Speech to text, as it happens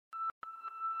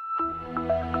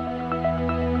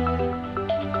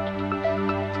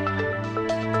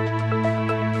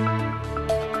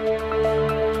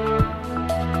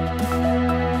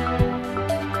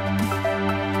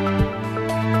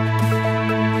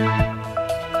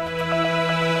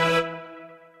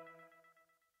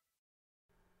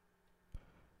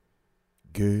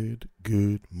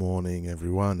Good morning,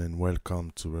 everyone, and welcome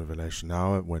to Revelation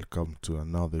Hour. Welcome to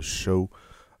another show.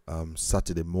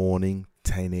 Saturday morning,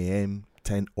 10 a.m.,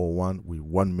 10:01. We're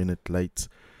 1 minute late.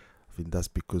 I think that's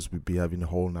because we'll be having a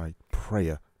whole night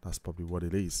prayer. That's probably what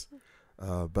it is.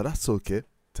 But that's okay.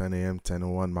 10 a.m.,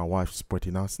 10:01. My wife's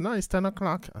pointing out, no, it's 10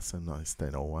 o'clock. I said, no, it's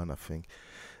 10:01, I think.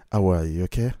 How are you?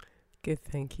 Okay? Good,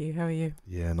 thank you. How are you?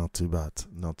 Yeah, not too bad.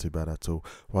 Not too bad at all.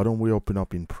 Why don't we open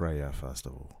up in prayer, first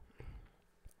of all?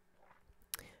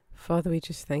 Father, we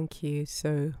just thank you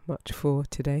so much for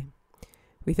today.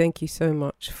 We thank you so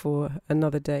much for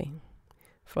another day.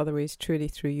 Father, it is truly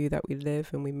through you that we live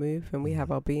and we move and we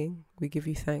have our being. We give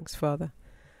you thanks, Father,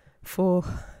 for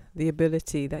the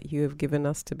ability that you have given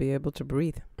us to be able to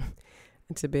breathe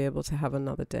and to be able to have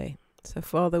another day. So,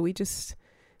 Father, we just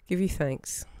give you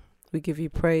thanks. We give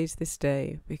you praise this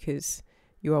day because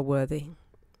you are worthy.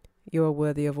 You are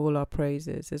worthy of all our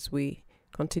praises as we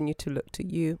continue to look to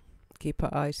you. Keep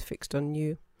our eyes fixed on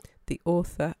you, the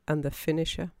author and the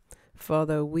finisher.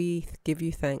 Father, we give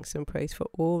you thanks and praise for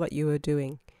all that you are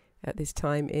doing at this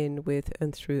time in, with,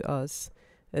 and through us,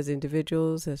 as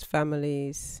individuals, as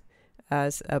families,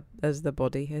 as the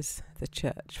body, as the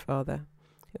church, Father.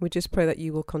 And we just pray that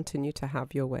you will continue to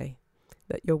have your way,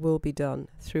 that your will be done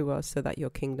through us so that your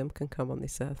kingdom can come on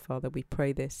this earth, Father. We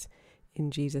pray this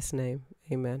in Jesus' name.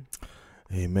 Amen.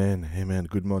 Amen. Amen.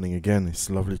 Good morning again. It's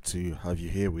lovely to have you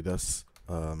here with us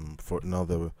for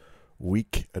another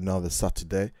week, another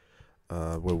Saturday,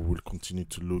 where we will continue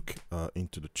to look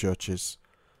into the churches.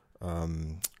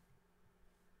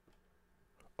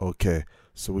 Okay,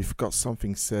 so we've got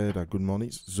something said. Good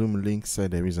morning. Zoom link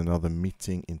said there is another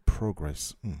meeting in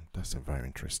progress. That's very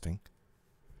interesting.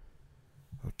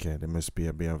 Okay, there must be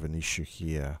a bit of an issue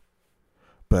here.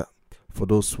 But for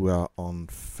those who are on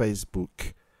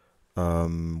Facebook,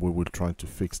 we will try to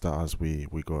fix that as we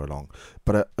go along.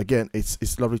 But again,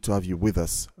 it's lovely to have you with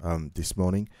us this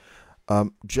morning.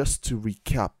 Just to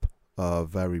recap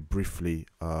very briefly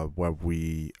what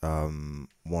we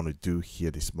want to do here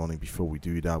this morning. Before we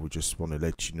do that, we just want to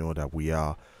let you know that we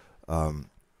are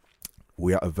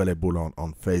available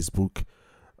on Facebook.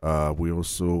 We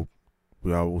also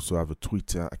have a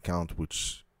Twitter account,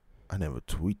 which I never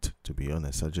tweet, to be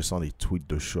honest. I just only tweet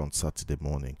the show on Saturday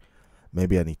morning.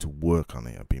 Maybe I need to work on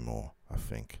it a bit more, I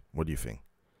think. What do you think?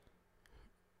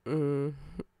 No.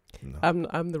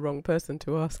 I'm the wrong person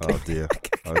to ask. Oh, dear.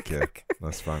 Okay,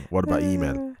 that's fine. What about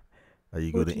email? Are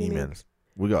you good at emails?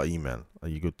 We got email. Are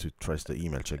you good to trace the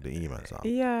email, check the emails out?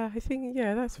 Yeah, I think,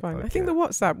 that's fine. Okay. I think the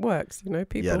WhatsApp works, people.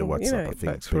 Yeah, the WhatsApp.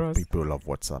 I think people love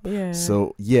WhatsApp.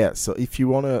 Yeah. So if you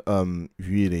want to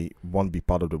really want to be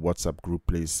part of the WhatsApp group,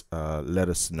 please let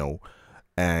us know.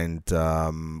 And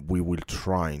we will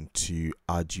try to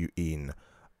add you in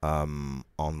on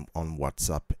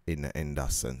WhatsApp in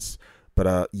that sense. But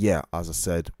as I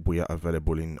said, we are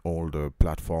available in all the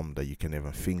platforms that you can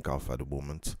even think of at the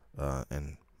moment,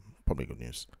 and probably good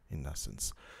news in that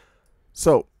sense.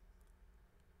 So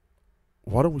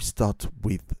why don't we start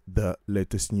with the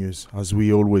latest news, as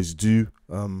we always do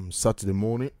Saturday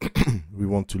morning. We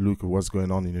want to look at what's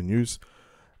going on in the news,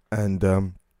 and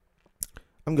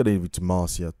I'm going to leave it to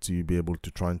Marcia to be able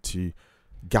to try to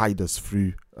guide us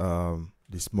through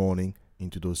this morning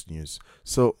into those news.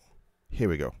 So here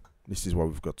we go. This is what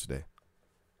we've got today.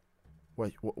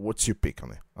 What's your pick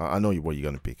on it? I know what you're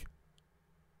going to pick.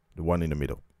 The one in the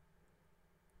middle.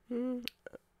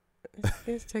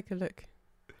 Let's take a look.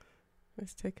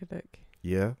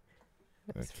 Yeah?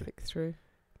 Let's Okay. flick through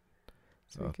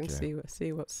so we can see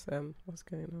what's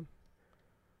going on.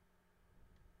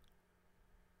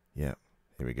 Yeah.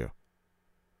 Here we go.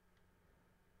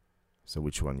 So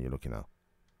which one are you looking at?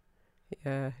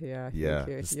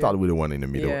 Yeah. Start with the one in the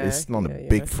middle. Yeah, it's not a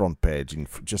big front page,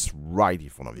 just right in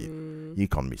front of you. You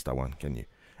can't miss that one, can you?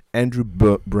 Andrew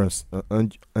Brunson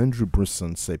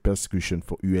say persecution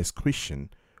for U.S. Christian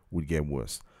would get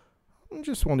worse. I'm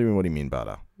just wondering what he mean by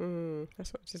that.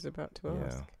 That's what I was about to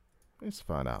ask. Yeah, let's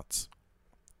find out.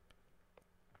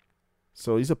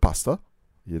 So he's a pastor,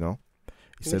 He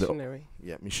Missionary.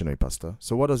 said, missionary pastor.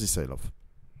 So what does he say, love?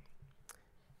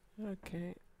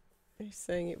 Okay. He's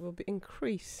saying it will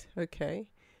increase. Okay.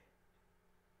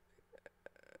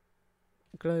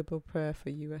 Global prayer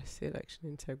for U.S. election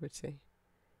integrity.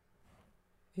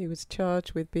 He was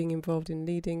charged with being involved in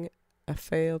leading a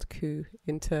failed coup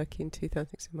in Turkey in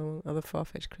 2006, among other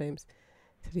far-fetched claims,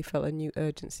 that he felt a new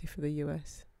urgency for the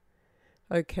U.S.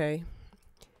 Okay.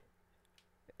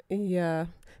 Yeah.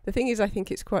 The thing is, I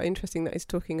think it's quite interesting that he's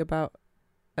talking about,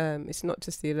 it's not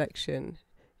just the election.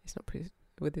 It's not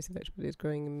with this election, but it's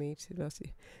growing in me to last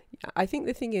year. I think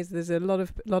the thing is, there's a lot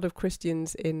of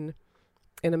Christians in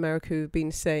in America who've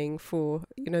been saying for,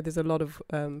 there's a lot of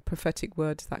prophetic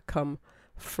words that come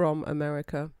from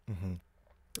America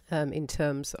in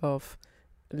terms of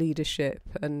leadership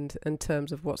and in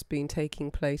terms of what's been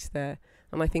taking place there.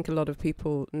 And I think a lot of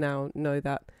people now know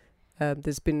that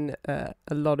there's been a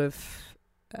lot of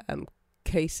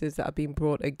cases that have been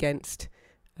brought against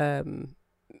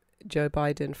Joe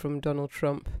Biden from Donald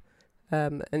Trump.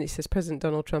 And it says President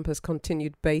Donald Trump has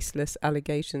continued baseless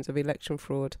allegations of election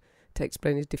fraud to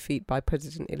explain his defeat by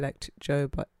President-elect Joe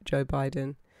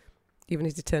Biden. Even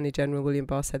his Attorney General, William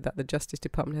Barr, said that the Justice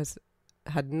Department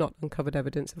had not uncovered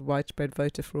evidence of widespread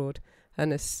voter fraud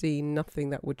and has seen nothing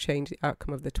that would change the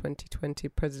outcome of the 2020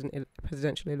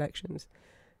 presidential elections.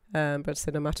 But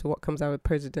said no matter what comes out of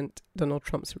President Donald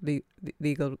Trump's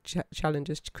legal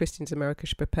challenges, Christians in America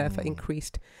should prepare for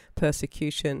increased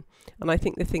persecution. And I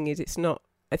think the thing is,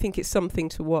 I think it's something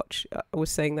to watch.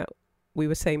 We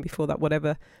were saying before that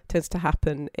whatever tends to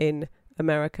happen in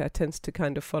America tends to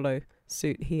kind of follow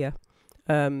suit here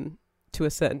to a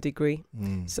certain degree.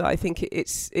 So I think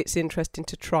it's interesting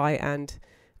to try and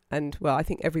well, I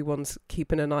think everyone's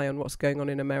keeping an eye on what's going on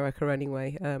in America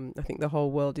anyway. I think the whole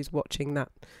world is watching that.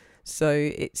 So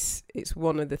it's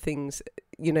one of the things,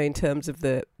 in terms of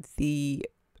the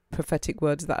prophetic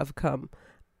words that have come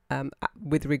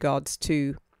with regards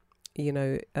to,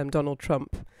 Donald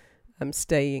Trump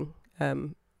staying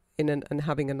in and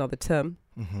having another term.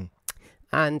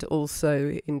 And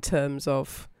also in terms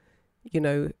of,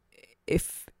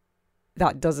 if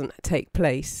that doesn't take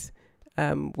place,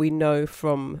 we know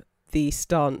from the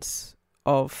stance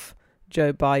of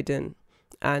Joe Biden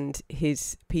and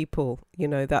his people,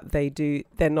 that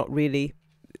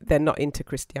they're not into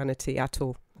Christianity at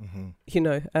all.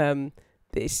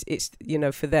 It's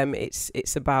for them,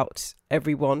 it's about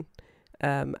everyone,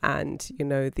 and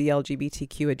the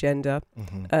LGBTQ agenda.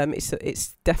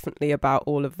 It's definitely about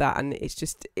all of that, and it's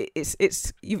just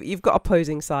you've got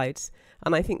opposing sides.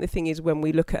 And I think the thing is, when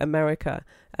we look at America,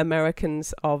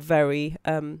 Americans are very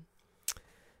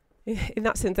in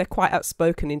that sense, they're quite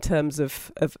outspoken in terms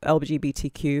of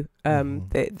LGBTQ.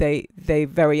 They're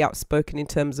very outspoken in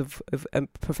terms of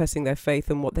professing their faith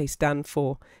and what they stand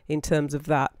for in terms of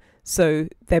that. So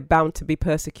they're bound to be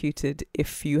persecuted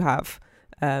if you have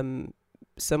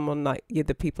someone like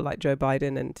the people like Joe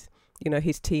Biden and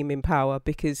his team in power,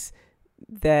 because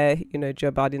they're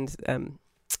Joe Biden's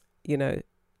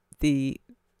the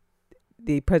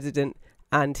president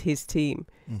and his team.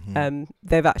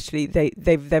 They're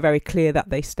very clear that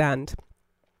they stand,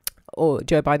 or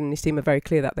Joe Biden and his team are very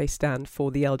clear that they stand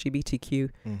for the LGBTQ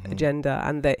agenda.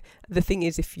 And the thing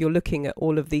is, if you're looking at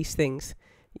all of these things,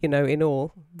 in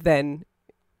all, then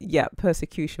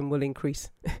persecution will increase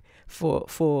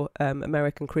for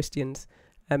American Christians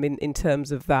in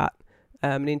terms of that,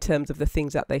 in terms of the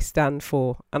things that they stand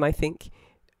for. And I think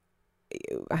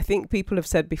people have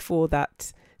said before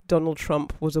that Donald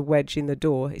Trump was a wedge in the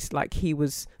door. It's like he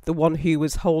was the one who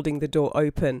was holding the door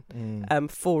open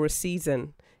for a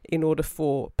season in order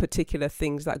for particular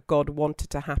things that God wanted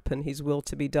to happen, his will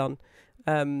to be done.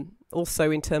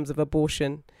 Also in terms of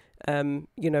abortion,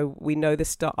 we know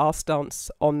our stance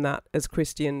on that as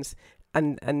Christians.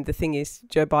 And the thing is,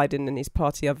 Joe Biden and his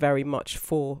party are very much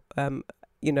for,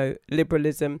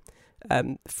 liberalism,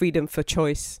 freedom for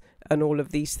choice, and all of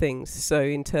these things. So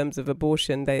in terms of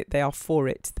abortion, they are for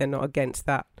it. They're not against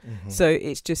that. So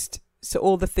it's just,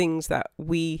 all the things that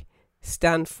we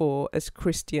stand for as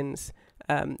Christians,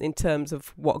 in terms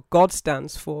of what God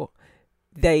stands for,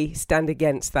 they stand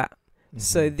against that.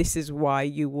 So this is why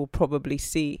you will probably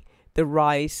see the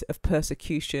rise of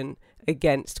persecution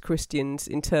against Christians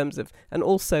in terms of, and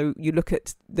also you look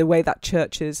at the way that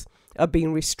churches are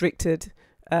being restricted,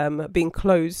 being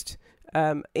closed,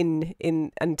 and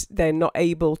they're not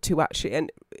able to actually,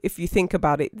 and if you think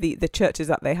about it, the churches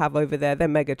that they have over there, they're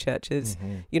mega churches,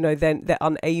 they're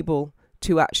unable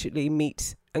to actually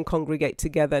meet and congregate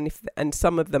together. And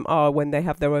some of them are, when they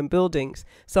have their own buildings,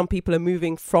 some people are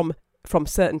moving from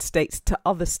certain states to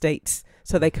other states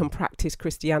so they can practice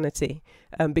Christianity,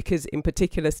 because in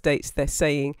particular states they're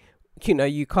saying,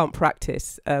 you can't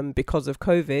practice because of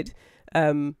COVID,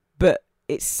 but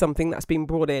it's something that's been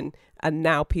brought in, and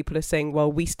now people are saying,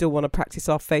 well, we still want to practice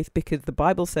our faith because the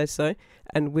Bible says so,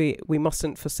 and we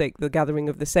mustn't forsake the gathering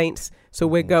of the saints. So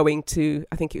we're going to,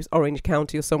 I think it was Orange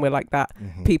County or somewhere like that.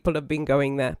 People have been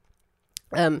going there.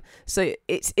 So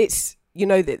it's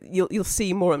that you'll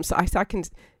see more. So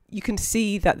you can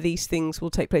see that these things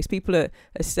will take place. People are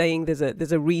saying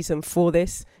there's a reason for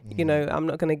this. I'm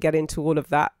not going to get into all of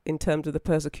that in terms of the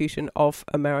persecution of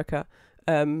America.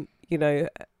 And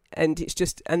it's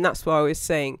just, and that's why I was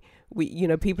saying,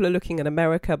 people are looking at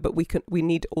America, but we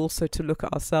need also to look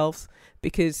at ourselves,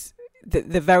 because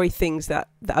the very things that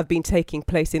have been taking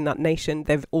place in that nation,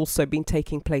 they've also been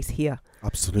taking place here.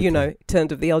 Absolutely. In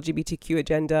terms of the LGBTQ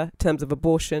agenda, in terms of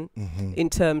abortion, in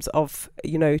terms of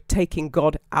taking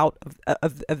God out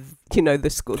of the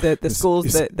schools,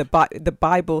 the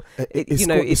Bible.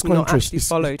 It's not actually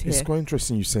followed here. It's quite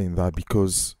interesting you saying that,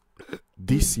 because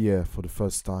this year, for the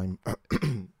first time,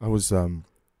 I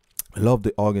love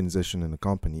the organization and the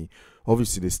company.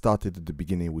 Obviously, they started at the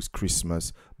beginning with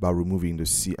Christmas by removing the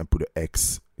C and put an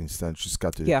X instead. Just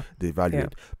got to they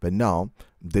evaluate. But now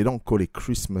they don't call it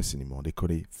Christmas anymore. They call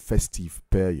it festive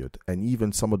period. And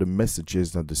even some of the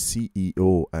messages that the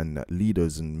CEO and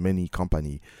leaders in many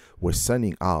companies were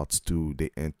sending out to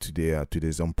their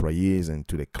employees and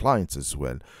to their clients as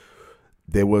well.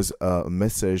 There was a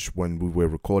message when we were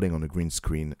recording on the green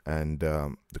screen, and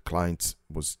the client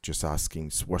was just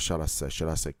asking, so what shall I say? Shall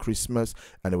I say Christmas?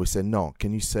 And we said, no,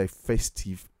 can you say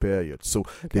festive period? So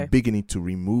they're beginning to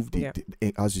remove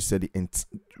as you said,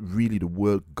 really the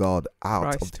word God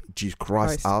out of Jesus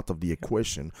Christ out of the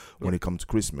equation when it comes to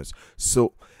Christmas.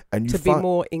 So, and you be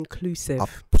more inclusive.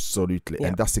 Absolutely.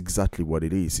 And that's exactly what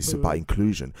it is. It's about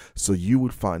inclusion. So you will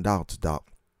find out that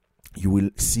you will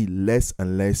see less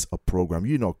and less a program.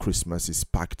 Christmas is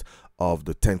packed of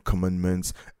the 10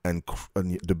 Commandments and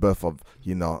the birth of,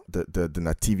 the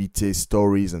nativity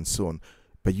stories and so on.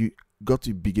 But you got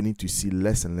to beginning to see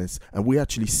less and less. And we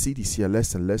actually see this year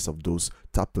less and less of those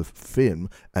type of film,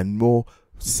 and more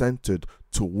centered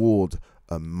toward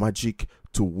magic,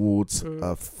 towards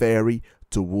fairy,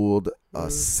 toward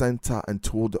Santa, and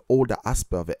toward all the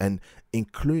aspect of it, and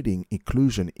including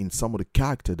inclusion in some of the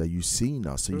character that you see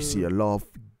now. So you see a lot of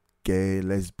gay,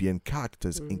 lesbian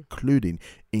characters including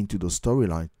into the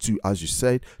storyline to, as you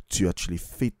said, to actually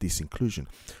fit this inclusion.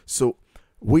 So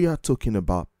we are talking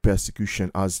about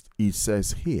persecution as it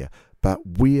says here, but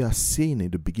we are seeing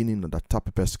in the beginning of that type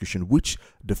of persecution, which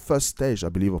the first stage, I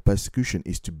believe, of persecution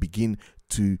is to begin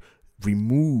to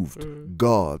remove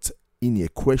God in the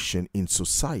equation in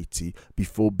society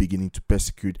before beginning to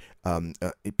persecute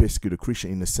a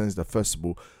Christian, in the sense that, first of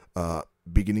all,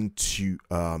 beginning to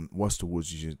what's the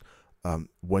words you use,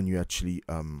 when you actually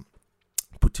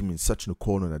put him in such a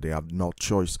corner that they have no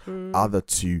choice either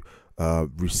to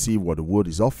receive what the word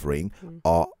is offering,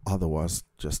 or otherwise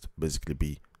just basically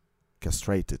be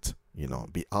castrated,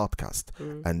 be outcast.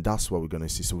 And that's what we're going to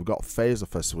see. So we've got a phase of,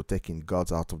 first of all, taking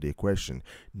God out of the equation,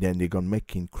 then they're going to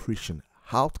make Christian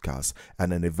outcasts,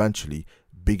 and then eventually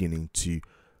beginning to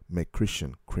make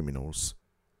Christian criminals.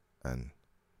 And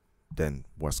then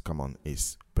what's come on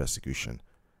is persecution.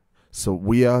 So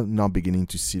we are now beginning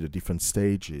to see the different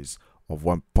stages of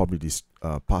what probably this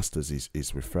pastors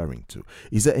is referring to.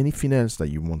 Is there anything else that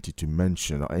you wanted to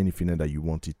mention, or anything that you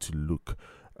wanted to look?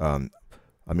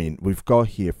 I mean, we've got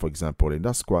here, for example, and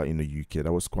that's quite in the UK.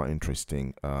 That was quite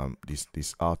interesting.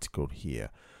 This article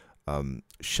here.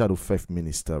 Shadow Faith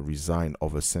minister resigned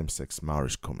over same-sex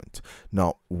marriage comment.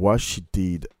 Now, what she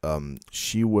did,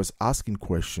 she was asking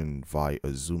questions via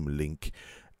a Zoom link,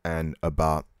 and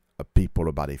about people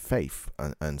about their faith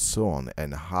and so on,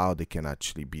 and how they can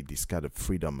actually be this kind of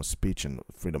freedom of speech and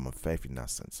freedom of faith in that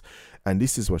sense. And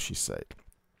this is what she said.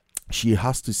 She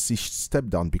has to step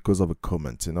down because of a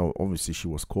comment. Obviously she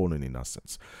was calling in that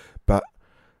sense, but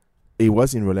it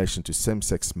was in relation to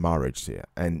same-sex marriage here.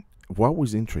 And what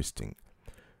was interesting,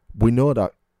 we know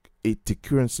that it is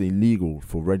currently illegal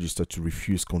for registered to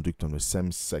refuse conduct on a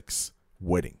same-sex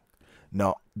wedding.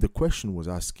 Now, the question was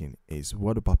asking is,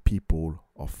 what about people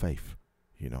of faith?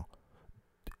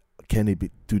 Can it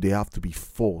be? Do they have to be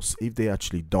forced if they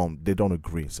actually don't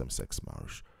agree in same-sex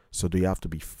marriage? So they have to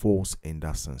be forced in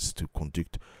that sense to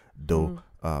conduct the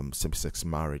same-sex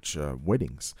marriage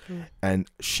weddings. And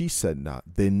she said that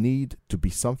there need to be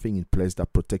something in place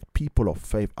that protect people of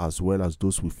faith as well as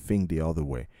those who think the other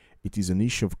way. It is an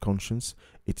issue of conscience.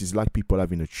 It is like people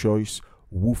having a choice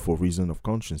who, for reason of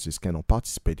consciences, cannot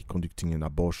participate in conducting an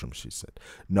abortion, she said.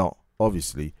 Now,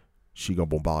 obviously, she got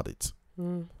bombarded.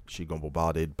 She got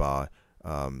bombarded by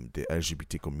the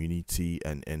LGBT community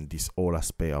and this whole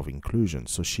aspect of inclusion.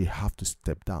 So she have to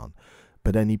step down.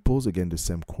 But then he posed again the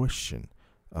same question.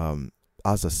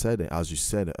 As you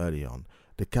said earlier on,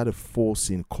 the kind of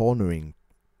forcing, cornering,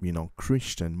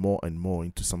 Christian more and more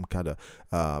into some kind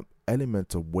of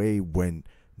element of way, when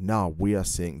now we are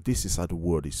saying this is how the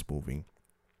world is moving.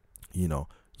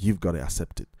 you've got to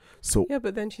accept it. So yeah,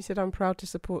 but then she said, "I'm proud to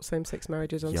support same-sex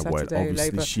marriages on yeah, well, Saturday."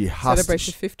 obviously Labour she has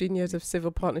celebrated to, 15 years of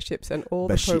civil partnerships and all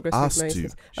but the she progress has we've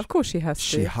made. to. Of course, she has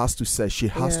She to. has to say, she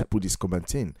has Yeah. to put this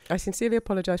comment in. I sincerely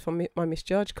apologise for my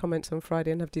misjudged comments on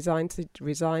Friday and have designed to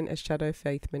resign as Shadow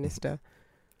Faith Minister.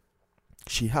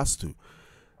 She has to.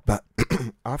 But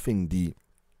I think the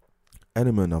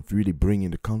element of really bringing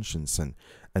the conscience and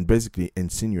basically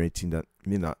insinuating that,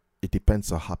 you know, it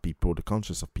depends on how people, the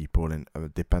conscience of people, and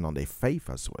depend on their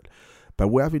faith as well. But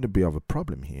we're having a bit of a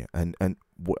problem here, and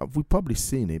we've probably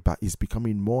seen it, but it's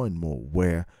becoming more and more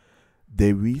where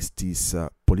there is this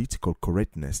political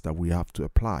correctness that we have to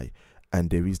apply, and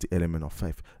there is the element of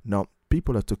faith. Now,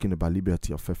 people are talking about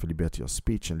liberty of faith, liberty of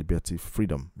speech, and liberty of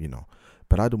freedom, you know.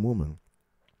 But at the moment,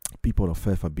 people of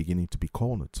faith are beginning to be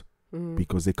cornered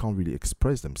because they can't really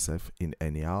express themselves in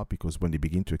any hour, because when they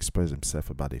begin to express themselves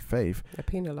about their faith,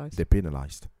 They're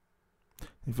penalised.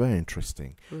 Very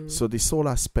interesting. So this whole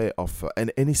aspect of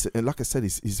and like I said,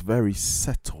 it's very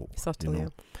subtle. Subtle, you know?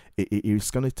 yeah.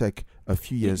 It's going to take a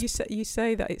few years. You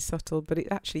say that it's subtle, but it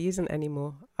actually isn't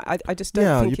anymore. I just don't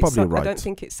Yeah, think you're it's probably right. I don't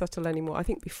think it's subtle anymore. I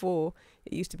think before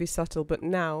it used to be subtle, but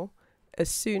now, as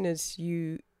soon as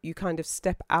you kind of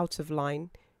step out of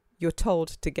line, you're told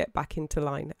to get back into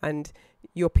line, and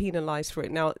you're penalised for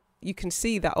it. Now you can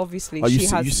see that obviously you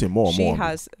see more and more. She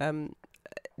has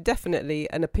definitely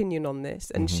an opinion on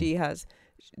this, and she has.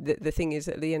 The thing is,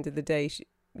 at the end of the day,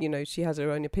 she has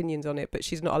her own opinions on it, but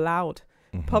she's not allowed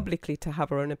publicly to have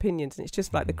her own opinions. And it's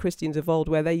just like the Christians of old,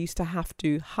 where they used to have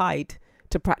to hide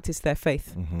to practice their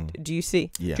faith. Do you see?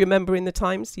 Yeah. Do you remember in the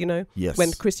times, Yes.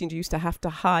 when Christians used to have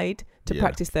to hide to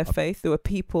practice their faith? There were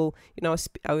people,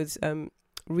 I was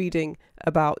reading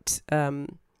about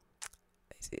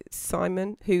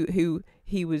Simon, who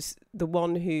he was the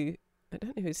one who, I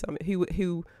don't know who Simon,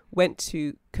 who went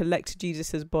to collect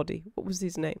Jesus's body. What was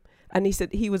his name? And he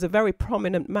said he was a very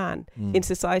prominent man in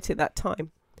society at that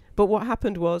time. But what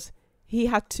happened was he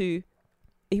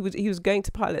was going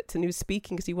to Pilate, and he was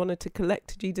speaking because he wanted to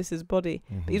collect Jesus's body.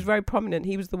 But he was very prominent.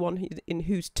 He was the one in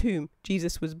whose tomb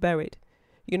Jesus was buried.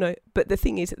 But the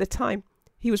thing is, at the time,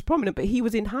 he was prominent, but he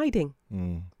was in hiding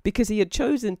because he had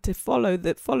chosen to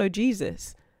follow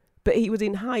Jesus. But he was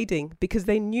in hiding because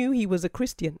they knew he was a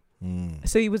Christian.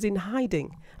 So he was in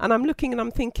hiding. And I'm looking and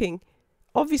I'm thinking,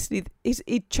 obviously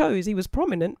he was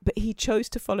prominent, but he chose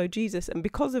to follow Jesus. And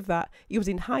because of that, he was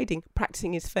in hiding,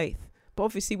 practicing his faith. But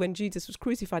obviously when Jesus was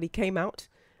crucified, he came out,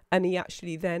 and he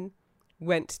actually then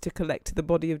went to collect the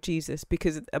body of Jesus,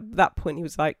 because at that point he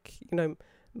was like,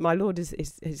 my Lord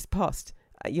is passed.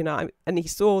 And he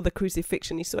saw the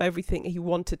crucifixion, he saw everything. He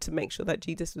wanted to make sure that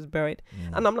Jesus was buried.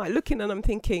 And I'm like looking and I'm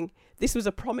thinking, this was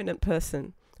a prominent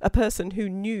person, a person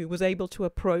who was able to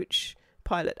approach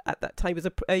Pilate at that time, was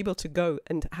able to go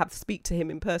and speak to him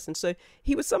in person. So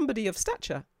he was somebody of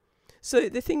stature. So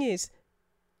the thing is,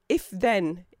 if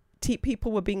then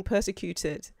people were being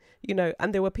persecuted,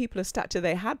 and there were people of stature,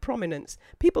 they had prominence,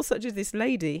 people such as this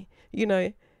lady,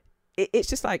 it's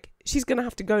just like she's going to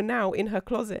have to go now in her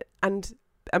closet and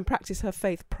practice her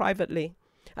faith privately.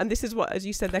 And this is what, as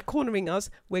you said, they're cornering us.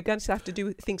 We're going to have to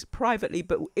do things privately.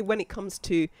 But when it comes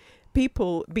to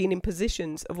people being in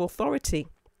positions of authority,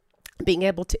 being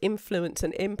able to influence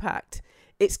and impact,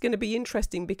 it's going to be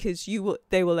interesting, because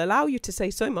they will allow you to say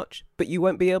so much, but you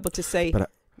won't be able to say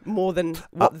more than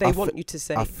what they want you to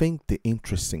say. I think the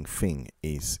interesting thing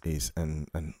is and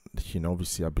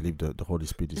obviously I believe the Holy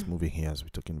Spirit is moving here as we're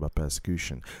talking about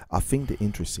persecution. I think the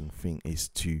interesting thing is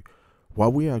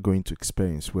what we are going to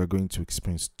experience, we're going to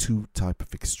experience two types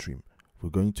of extreme. We're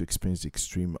going to experience the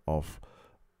extreme of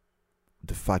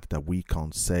the fact that we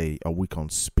can't say, or we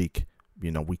can't speak,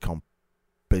 we can't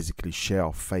basically share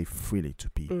our faith freely to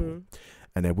people.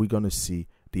 And then we're going to see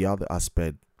the other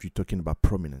aspect. You're talking about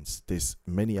prominence. There's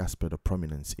many aspects of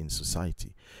prominence in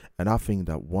society. And I think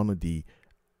that one of the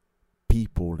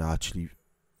people that actually,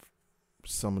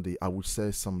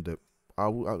 I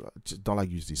don't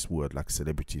like use this word, like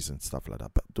celebrities and stuff like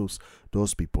that, but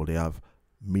those people, they have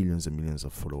millions and millions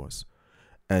of followers,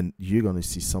 and you're going to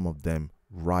see some of them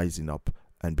rising up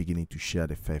and beginning to share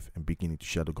the faith and beginning to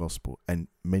share the gospel, and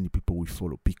many people will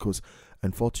follow, because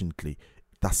unfortunately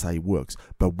that's how it works.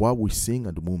 But what we're seeing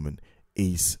at the moment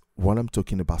is, when I'm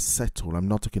talking about settle, I'm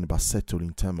not talking about settle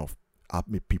in terms of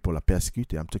people are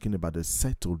persecuted. I'm talking about the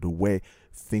settle, the way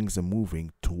things are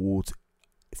moving towards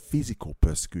physical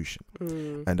persecution.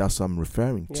 And that's what I'm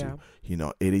referring to.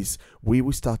 It is,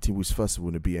 we started with, first of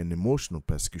all, to be an emotional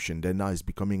persecution, then now it's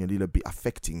becoming a little bit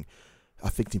affecting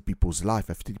people's life,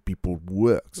 affecting people's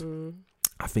works,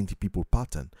 affecting people's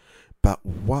pattern. But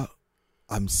what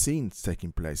I'm seeing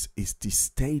taking place is these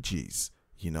stages,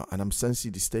 and I'm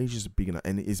sensing the stages are beginning,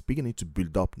 and it's beginning to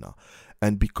build up now.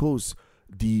 And because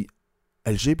the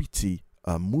LGBT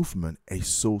movement is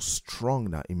so strong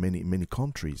now in many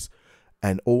countries,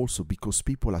 and also because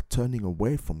people are turning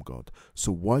away from God.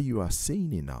 So what you are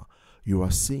seeing in now,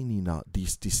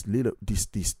 these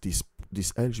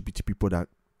LGBT people that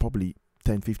probably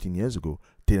 10, 15 years ago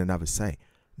didn't have a say.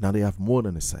 Now they have more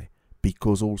than a say,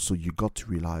 because also you got to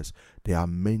realize there are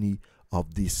many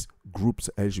of these groups,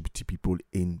 LGBT people,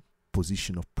 in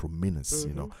position of prominence,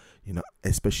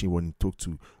 especially when you talk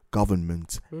to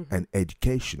government and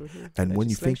education. And when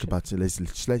you think about the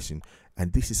legislation,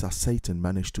 and this is how Satan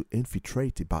managed to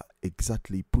infiltrate it, by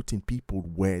exactly putting people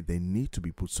where they need to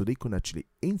be put, so they can actually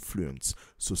influence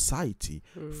society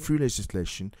through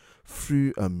legislation,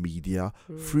 through media,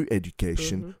 through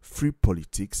education, through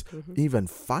politics, even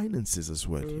finances as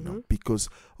well, because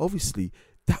obviously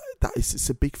that is, it's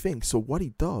a big thing. So what he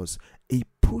does, he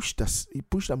pushed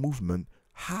that movement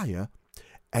higher,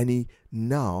 and he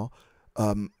now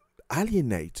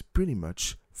alienate pretty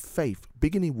much faith,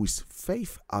 beginning with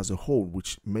faith as a whole,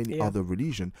 which many other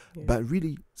religion, but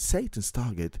really Satan's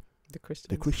target, the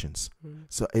Christians.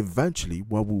 So eventually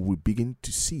what we will begin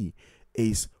to see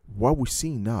is what we're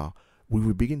seeing now. We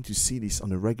will begin to see this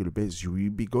on a regular basis. You will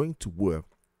be going to work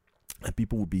and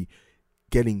people will be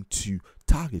getting to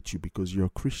target you because you're a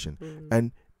Christian,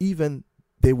 and even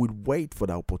they will wait for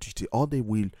the opportunity, or they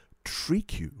will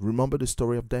trick you. Remember the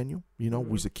story of Daniel,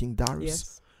 with the King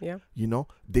Darius? Yes. Yeah.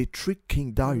 They tricked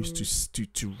King Darius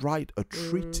to write a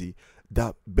treaty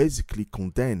that basically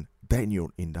condemned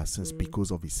Daniel in that sense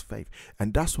because of his faith.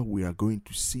 And that's what we are going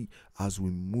to see as we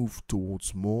move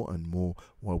towards more and more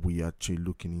while we are actually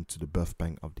looking into the birth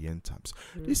bank of the end times.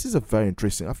 This is a very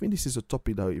interesting, I think this is a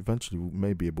topic that eventually we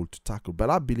may be able to tackle. But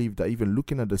I believe that even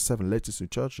looking at the 7 letters to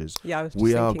churches,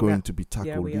 we are going to be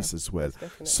tackling this as well.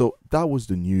 So that was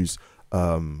the news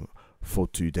for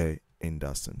today in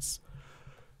that sense.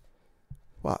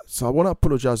 Well, so I want to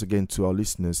apologize again to our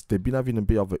listeners. They've been having a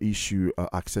bit of an issue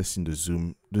accessing the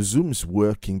Zoom. The Zoom is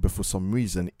working, but for some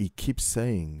reason, it keeps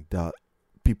saying that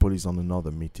people is on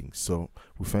another meeting. So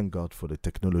we thank God for the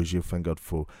technology. We thank God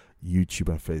for YouTube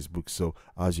and Facebook. So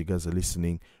as you guys are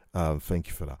listening, thank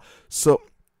you for that. So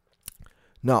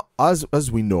now,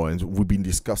 as we know, and we've been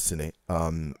discussing it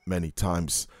many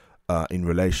times, in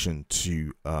relation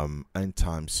to end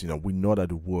times, we know that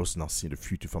the world's not seeing the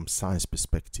future from science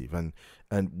perspective, and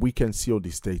we can see all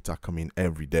this data coming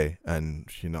every day, and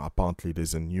apparently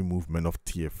there's a new movement of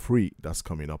tier 3 that's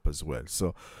coming up as well.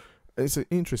 So it's an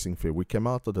interesting thing. We came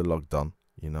out of the lockdown,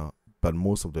 but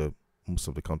most of the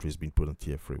countries been put on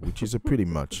tier 3, which is a pretty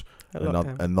much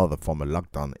another form of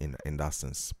lockdown in that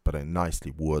sense, but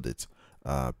nicely worded,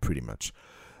 pretty much.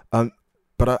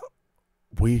 But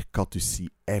we got to see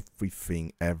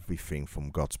everything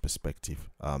from God's perspective.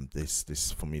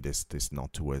 This for me, there's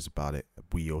not two ways about it.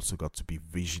 We also got to be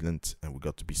vigilant, and we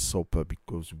got to be sober,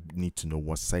 because we need to know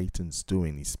what Satan's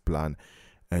doing, his plan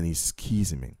and his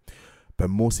schisming. But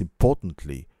most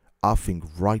importantly, I think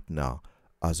right now,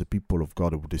 as a people of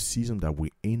God, with the season that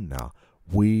we're in now,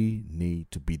 we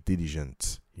need to be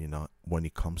diligent, when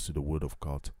it comes to the word of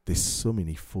God. There's so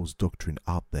many false doctrine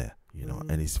out there,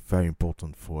 and it's very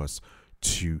important for us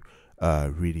to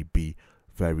really be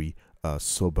very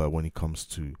sober when it comes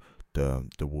to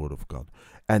the word of God.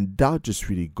 And that just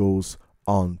really goes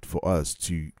on for us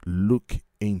to look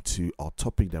into our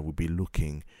topic that we'll be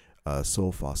looking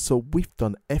so far. So we've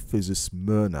done Ephesus,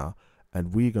 Smyrna,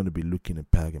 and we're going to be looking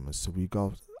at Pergamos. So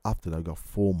after that, I got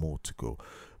 4 more to go.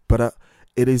 But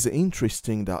it is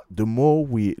interesting that the more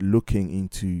we're looking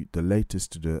into the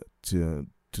latest to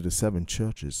the 7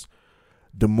 churches,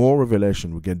 the more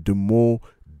revelation we get, the more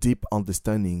deep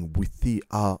understanding we see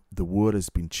how the word has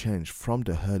been changed from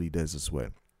the early days as well.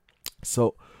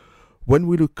 So when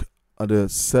we look at the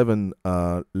 7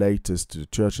 latest to the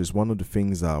churches, one of the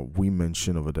things that we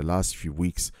mentioned over the last few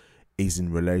weeks is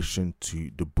in relation to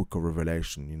the book of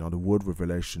Revelation. The word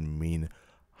revelation means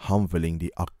unveiling,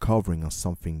 the uncovering of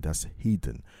something that's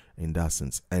hidden in that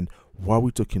sense. And while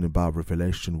we're talking about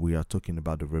revelation, we are talking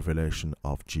about the revelation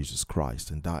of Jesus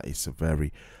Christ, and that is a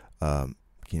very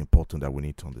important that we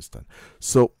need to understand.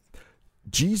 So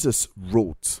Jesus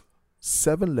wrote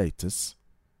 7 letters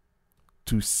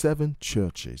to 7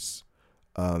 churches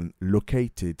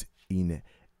located in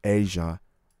Asia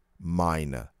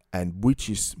Minor, and which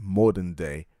is modern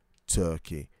day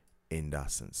Turkey in that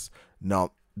sense.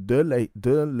 Now, the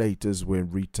letters were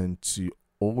written to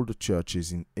all the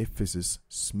churches in Ephesus,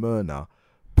 Smyrna,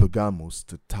 Pergamos,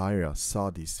 Thyatira,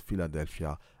 Sardis,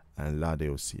 Philadelphia, and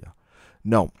Laodicea.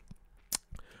 Now,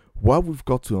 what we've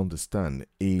got to understand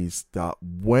is that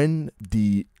when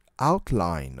the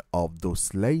outline of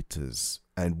those letters,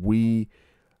 and we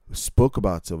spoke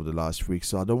about it over the last week,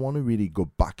 so I don't want to really go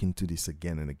back into this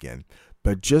again and again,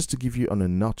 but just to give you on a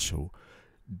nutshell,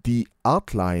 the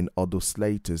outline of those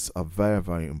letters are very,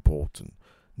 very important.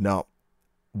 Now,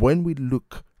 when we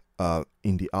look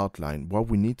in the outline, what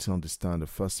we need to understand,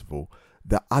 first of all,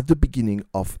 that at the beginning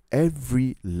of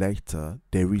every letter,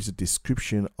 there is a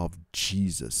description of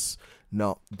Jesus.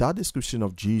 Now, that description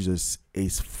of Jesus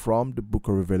is from the book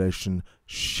of Revelation,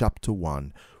 chapter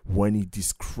 1,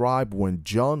 when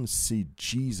John sees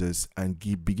Jesus and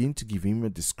begin to give him a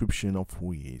description of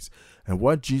who he is. And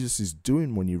what Jesus is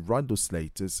doing when he writes those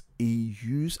letters, he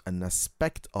uses an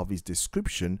aspect of his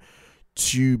description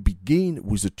to begin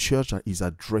with the church that he's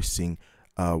addressing,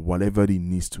 whatever he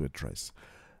needs to address.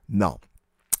 Now,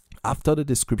 after the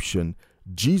description,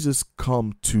 Jesus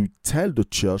comes to tell the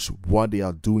church what they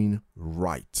are doing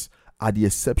right, at the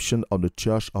exception of the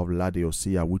church of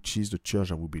Laodicea, which is the church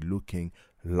that we'll be looking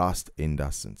last in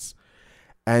that sense.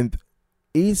 And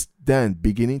is then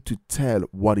beginning to tell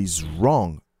what is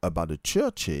wrong about the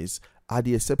churches, at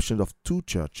the exception of two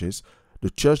churches, the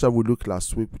church that we looked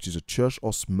last week, which is the church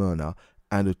of Smyrna,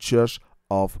 and the church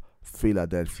of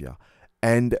Philadelphia.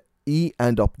 And he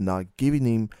end up now giving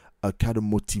him a kind of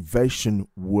motivation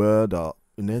word,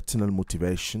 an eternal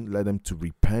motivation, led them to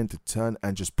repent, to turn,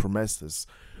 and just promise us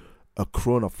a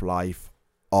crown of life,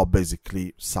 or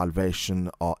basically salvation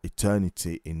or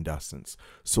eternity in that sense.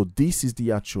 So this is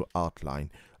the actual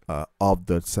outline of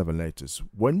the 7 letters.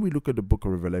 When we look at the book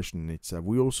of Revelation in itself,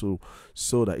 we also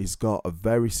saw that it's got a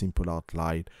very simple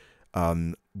outline,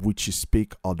 which is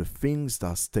speak of the things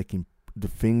that taking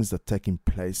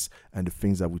place and the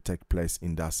things that will take place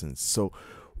in that sense. So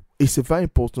it's very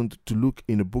important to look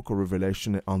in the book of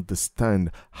Revelation and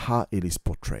understand how it is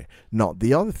portrayed. Now,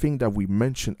 the other thing that we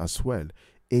mentioned as well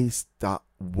is that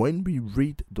when we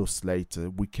read those letters,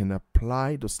 we can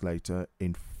apply those letters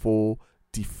in 4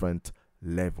 different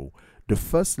levels. The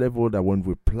first level, that when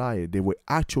we apply it, there were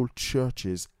actual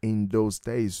churches in those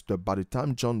days. That by the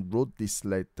time John wrote these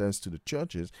letters to the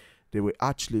churches, there were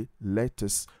actually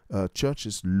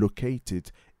churches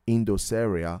located in those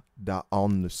areas that are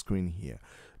on the screen here.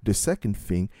 The second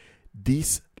thing,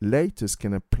 these letters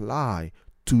can apply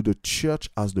to the church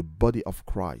as the body of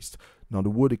Christ. Now,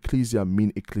 the word ecclesia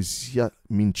means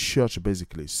church,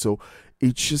 basically. So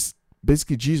it's just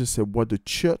basically Jesus said what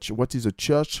is a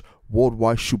church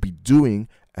worldwide should be doing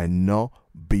and not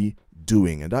be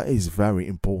doing, and that is very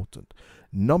important.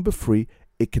 Number 3,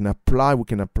 we can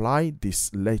apply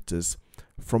these letters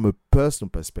from a personal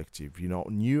perspective.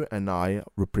 You and I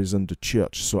represent the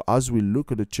church. So as we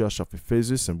look at the church of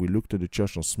Ephesus and we look at the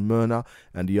church of Smyrna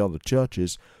and the other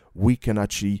churches, we can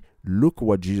actually look at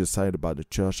what Jesus said about the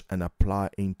church and apply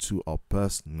into our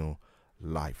personal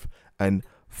life. And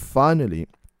finally,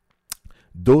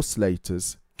 those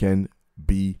letters can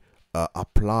be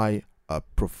applied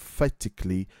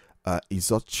prophetically.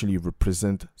 Is actually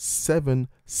represent 7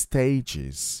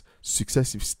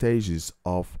 successive stages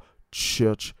of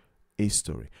church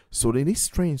history. So it is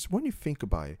strange when you think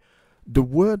about it. The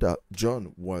word that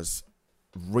John was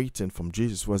written from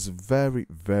Jesus was very,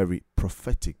 very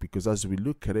prophetic, because as we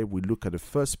look at it, we look at the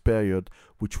first period,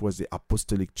 which was the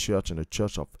apostolic church and the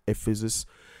church of Ephesus.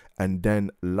 And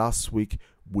then last week,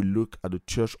 we look at the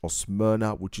church of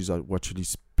Smyrna, which is actually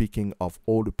speaking of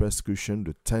all the persecution,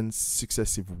 the 10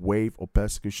 successive wave of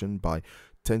persecution by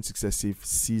 10 successive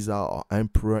Caesar or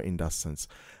emperor in that sense.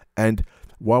 And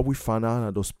what we find out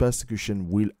that those persecution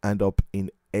will end up in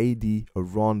AD,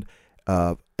 around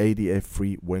AD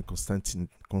F3, when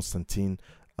Constantine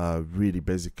really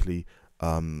basically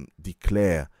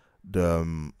declare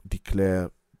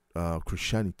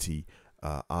Christianity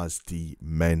as the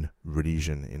main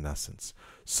religion in essence.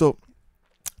 So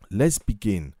let's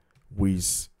begin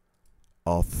with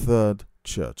our third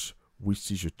church,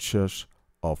 which is the church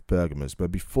of Pergamos.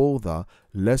 But before that,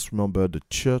 let's remember the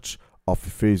church of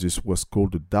Ephesus was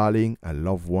called the darling and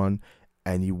loved one,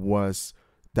 and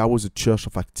that was a church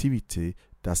of activity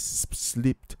that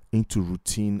slipped into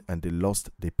routine and they lost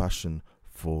their passion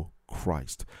for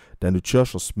Christ. Then the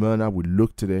church of Smyrna, we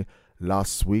looked at it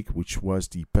last week, which was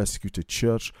the persecuted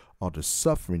church or the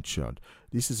suffering church.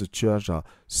 This is a church that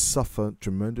suffered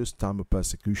tremendous time of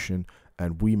persecution,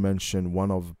 and we mentioned one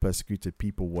of the persecuted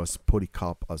people was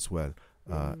Polycarp as well,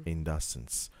 in that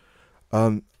sense.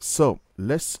 So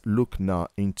let's look now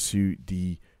into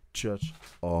the church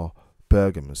of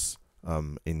Pergamos,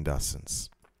 in that sense.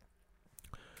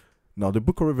 Now, the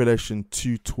book of Revelation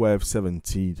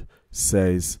 2:12-17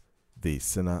 says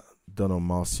this, and I don't know,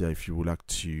 Marcia, if you would like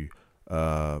to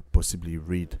possibly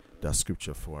read that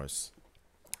scripture for us.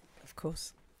 Of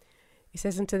course. He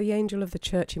says, "Unto the angel of the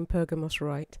church in Pergamos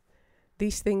write,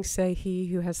 These things say he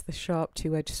who has the sharp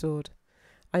two-edged sword.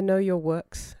 I know your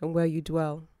works and where you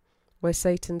dwell, where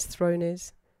Satan's throne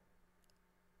is,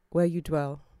 where you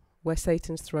dwell, where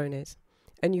Satan's throne is,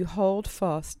 and you hold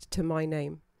fast to my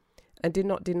name, and did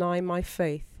not deny my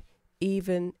faith,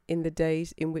 even in the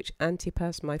days in which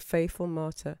Antipas, my faithful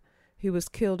martyr, who was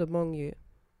killed among you,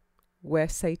 where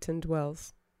Satan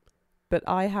dwells. But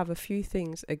I have a few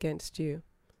things against you,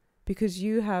 because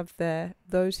you have there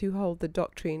those who hold the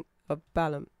doctrine of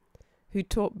Balaam, who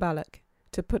taught Balak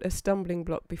to put a stumbling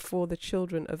block before the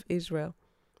children of Israel,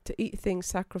 to eat things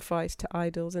sacrificed to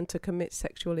idols and to commit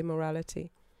sexual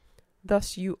immorality.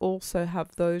 Thus you also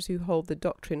have those who hold the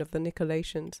doctrine of the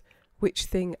Nicolaitans, which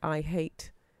thing I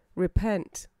hate.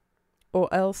 Repent, or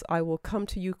else I will come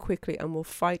to you quickly and will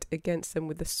fight against them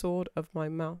with the sword of my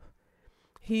mouth.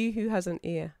 He who has an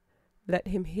ear, let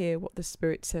him hear what the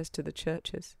Spirit says to the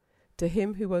churches. To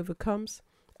him who overcomes,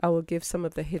 I will give some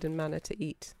of the hidden manna to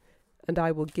eat, and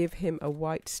I will give him a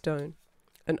white stone,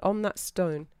 and on that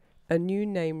stone a new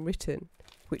name written,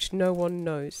 which no one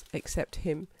knows except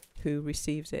him who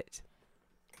receives it."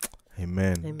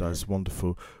 Amen. Amen. That's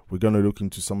wonderful. We're going to look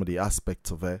into some of the aspects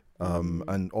of it,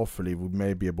 and hopefully we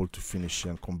may be able to finish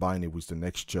and combine it with the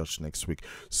next church next week.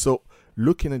 So,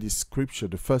 looking at this scripture,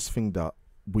 the first thing that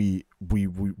we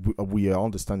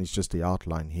understand is just the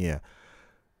outline here.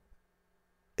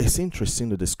 It's interesting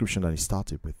the description that he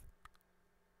started with.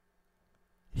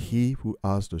 He who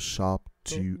has the sharp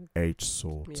two-edged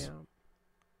sword. Yeah.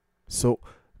 So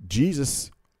Jesus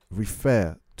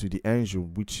referred to the angel,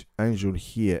 which angel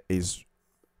here is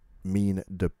mean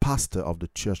the pastor of the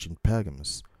church in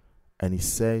Pergamos, and he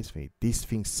says, "These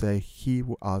things say he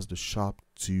who has the sharp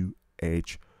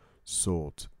two-edged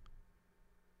sword."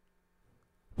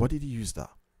 What did he use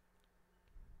that?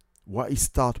 Why he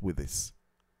start with this?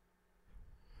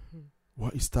 Why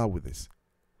he start with this?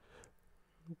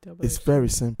 It's very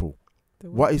simple.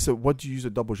 What do you use a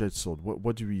double-edged sword?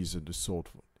 What do we use the sword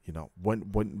for? You know,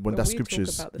 when that scripture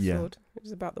is, sword,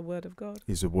 it's about the word of God.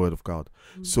 It's the word of God.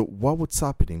 So what was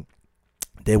happening?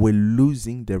 They were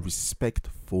losing their respect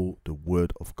for the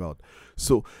word of God.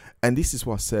 So, and this is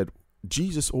what I said,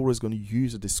 Jesus always going to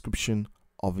use a description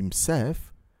of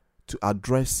himself to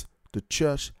address the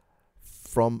church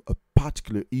from a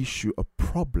particular issue, a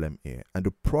problem here. And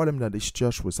the problem that this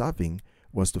church was having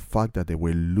was the fact that they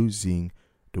were losing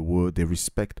their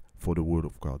respect for the word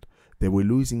of God. They were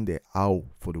losing their awe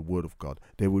for the word of God.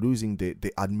 They were losing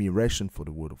the admiration for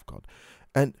the word of God.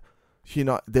 And, you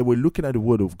know, they were looking at the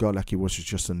word of God like it was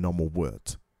just a normal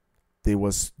word. There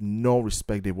was no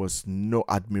respect. There was no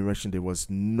admiration. There was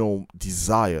no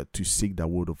desire to seek the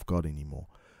word of God anymore.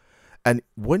 And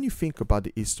when you think about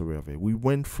the history of it, we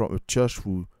went from a church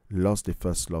who lost their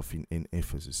first love in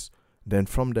Ephesus. Then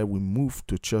from there, we moved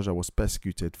to a church that was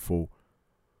persecuted for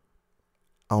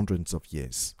hundreds of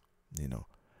years, you know.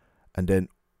 And then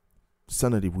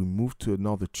suddenly we moved to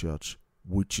another church,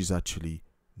 which is actually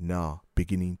now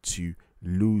beginning to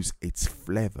lose its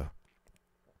flavor.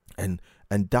 And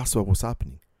that's what was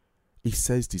happening. He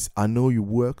says this, "I know your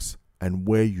works and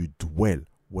where you dwell,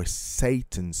 where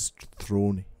Satan's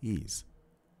throne is.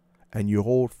 And you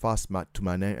hold fast to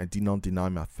my name and did not deny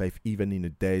my faith, even in the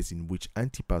days in which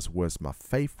Antipas was my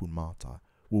faithful martyr,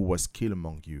 who was killed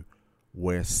among you,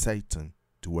 where Satan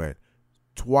dwelt."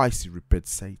 Twice he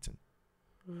repeats Satan.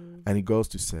 And he goes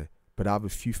to say, "But I have a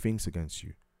few things against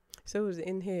you." So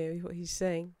in here, what he's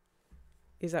saying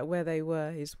is that where they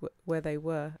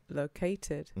were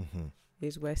located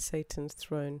is where Satan's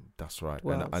throne. That's right.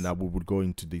 dwells. And we will go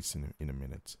into this in a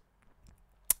minute.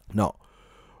 Now,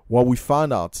 what we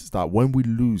find out is that when we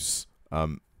lose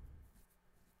our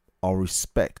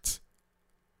respect,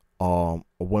 or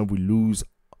when we lose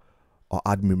our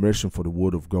admiration for the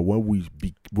word of God, when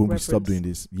we stop doing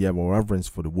this, our reverence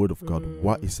for the word of God,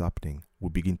 what is happening? We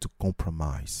begin to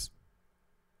compromise.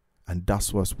 And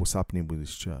that's what's happening with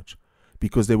this church.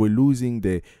 Because they were losing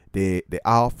the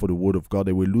awe for the word of God.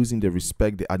 They were losing the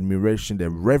respect, the admiration, the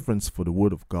reverence for the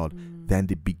word of God. Then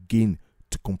they begin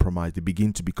to compromise. They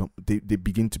begin to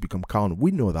become carnal.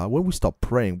 We know that when we start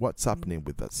praying, what's happening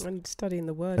with us? And studying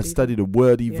the word. And study the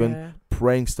word, even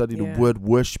praying, study the word,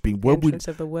 worshiping. The entrance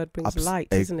of the word brings light,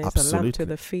 isn't it? It's a lamp to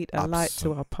the feet, a light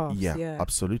to our path. Yeah,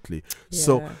 absolutely.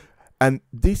 So, and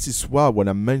this is why when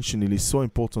I'm mentioning it's so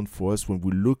important for us when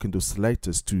we look in those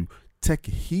letters to take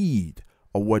heed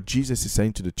of what Jesus is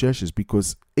saying to the churches,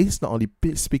 because he's not only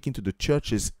speaking to the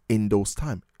churches in those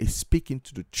times, he's speaking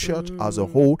to the church as a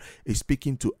whole, he's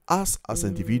speaking to us as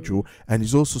individual, and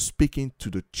he's also speaking to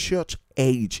the church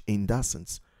age in that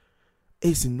sense.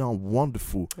 Isn't that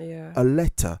wonderful? Yeah. A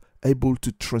letter able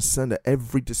to transcend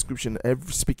every description,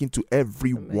 speaking to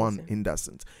everyone. Amazing. In that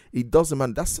sense. It doesn't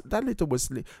matter. That letter was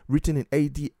written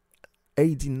in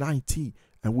AD 90,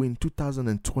 and we're in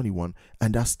 2021,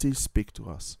 and that still speak to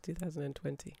us.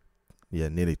 2020. Yeah,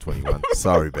 nearly 21.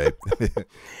 Sorry, babe.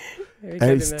 And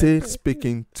it's still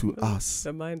speaking to us.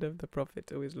 The mind of the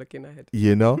prophet always looking ahead.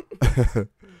 You know?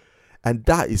 And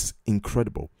that is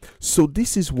incredible. So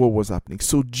this is what was happening.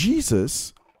 So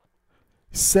Jesus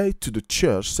said to the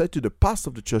church, said to the pastor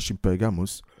of the church in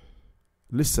Pergamos,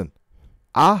 listen,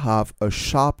 I have a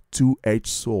sharp two-edged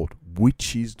sword,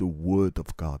 which is the word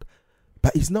of God.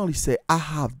 But it's not only say, I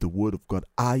have the word of God,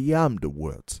 I am the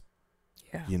word.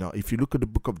 Yeah. You know, if you look at the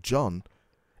book of John,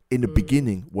 in the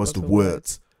beginning was the word.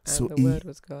 So the word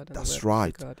was God. And that's the word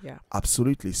right. was God. Yeah.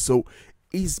 Absolutely. So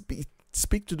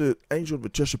speak to the angel of the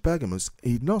church of Pergamos.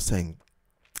 He's not saying,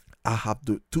 I have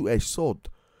the two-edged sword.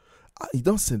 He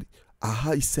doesn't say,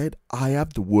 he said, I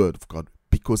have the word of God,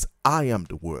 because I am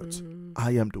the word.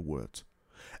 I am the word.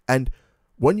 And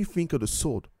when you think of the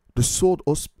sword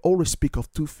always speaks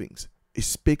of two things. It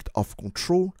speaks of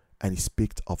control and it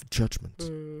speaks of judgment.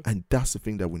 And that's the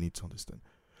thing that we need to understand.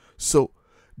 So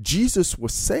Jesus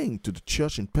was saying to the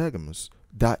church in Pergamos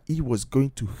that he was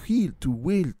going to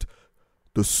wield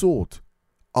the sword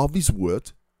of his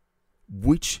word,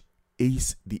 which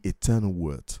is the eternal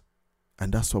word.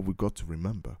 And that's what we got to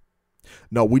remember.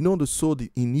 Now, we know the sword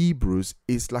in Hebrews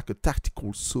is like a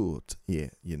tactical sword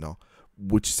here, you know,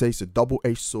 which says a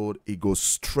double-edged sword. It goes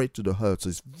straight to the heart. So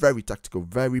it's very tactical,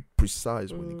 very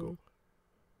precise when you go.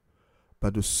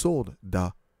 But the sword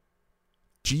that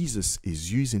Jesus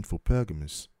is using for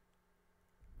Pergamos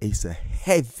is a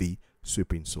heavy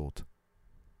sweeping sword.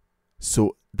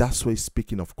 So that's why he's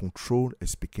speaking of control and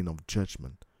speaking of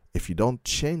judgment. If you don't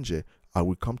change it, I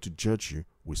will come to judge you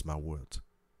with my word.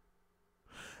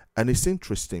 And it's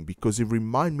interesting because it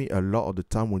reminds me a lot of the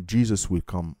time when Jesus will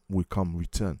come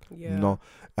return. Yeah. You know,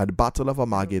 at the Battle of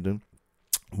Armageddon,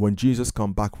 when Jesus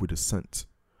come back with the saints,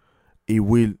 he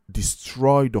will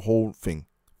destroy the whole thing.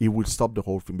 He will stop the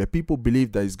whole thing. But people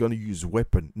believe that he's going to use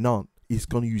weapon. No, he's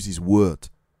going to use his word.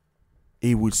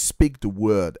 He will speak the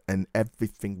word and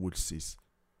everything will cease.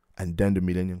 And then the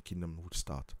millennium kingdom will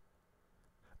start.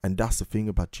 And that's the thing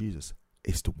about Jesus.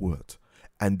 It's the word.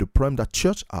 And the problem that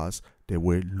church has, they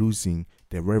were losing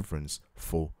their reverence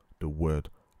for the word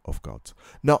of God.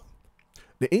 Now,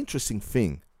 the interesting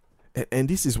thing, and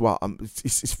this is why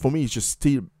it's for me, it's just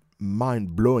still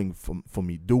mind-blowing for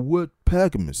me. The word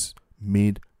Pergamos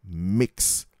means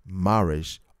mixed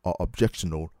marriage or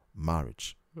objectionable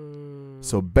marriage.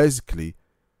 So basically,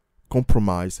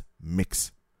 compromise,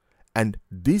 mix. And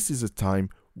this is a time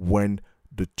when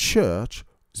the church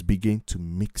is beginning to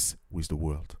mix with the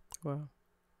world. Wow.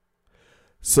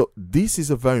 So this is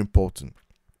a very important.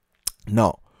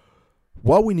 Now,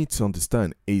 what we need to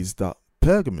understand is that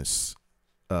Pergamos,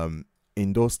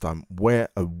 in those times,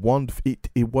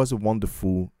 it was a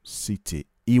wonderful city.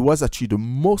 It was actually the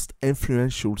most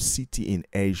influential city in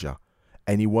Asia,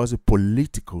 and it was a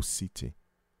political city.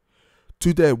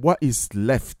 Today, what is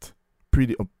left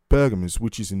of Pergamos,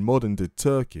 which is in modern day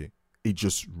Turkey, it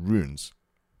just ruins.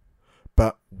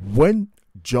 But when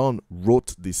John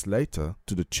wrote this letter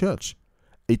to the church,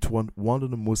 it was one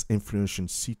of the most influential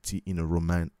cities in the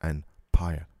Roman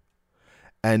Empire.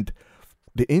 And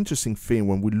the interesting thing,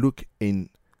 when we look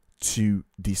into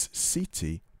this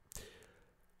city,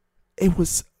 it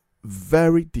was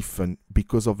very different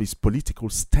because of its political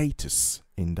status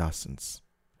in that sense.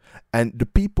 And the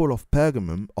people of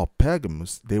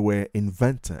Pergamos, they were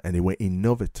inventors and they were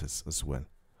innovators as well.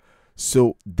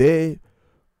 So they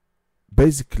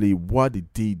basically, what they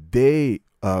did, they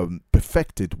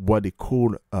perfected what they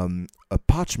call a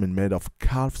parchment made of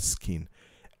calf skin.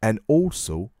 And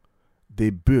also, they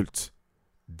built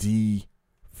the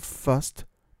first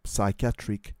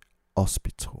psychiatric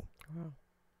hospital. Wow.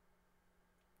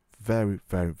 Very,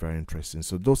 very, very interesting.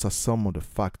 So those are some of the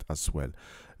facts as well.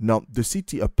 Now, the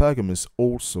city of Pergamos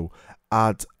also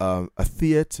had a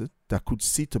theater that could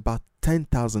seat about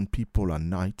 10,000 people a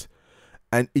night.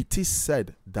 And it is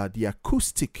said that the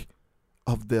acoustic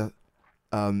of the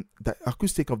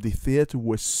theater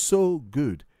was so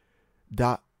good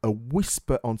that a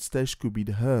whisper on stage could be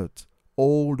heard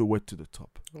all the way to the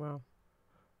top. Wow.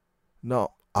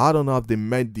 Now, I don't know if they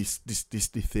made this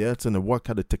theater and what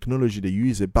kind of technology they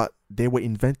use it, but they were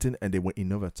inventing and they were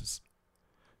innovators.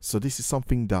 So this is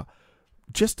something that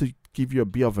just to give you a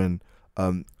bit of an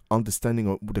understanding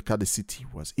of what the kind of city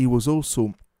was, it was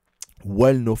also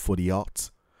well known for the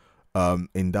arts,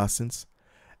 in that sense.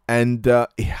 And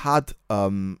it had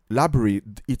library.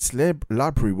 Its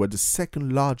library was the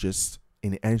second largest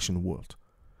in the ancient world.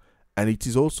 And it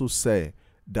is also said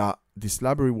that this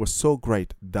library was so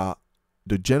great that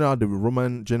the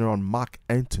Roman general Mark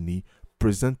Antony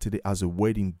presented it as a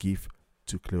wedding gift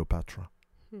to Cleopatra.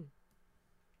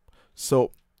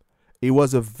 So it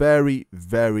was a very,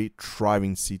 very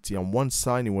thriving city. On one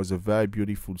side, it was a very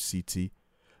beautiful city,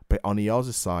 but on the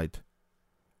other side,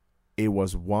 it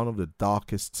was one of the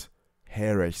darkest,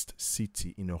 hairiest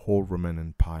city in the whole Roman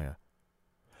Empire.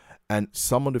 And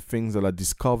some of the things that I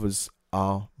discovers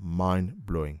are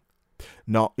mind-blowing.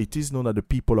 Now, it is known that the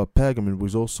people of Pergamon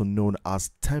was also known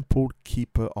as Temple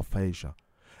Keeper of Asia.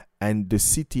 And the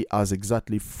city has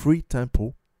exactly 3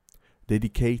 temples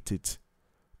dedicated,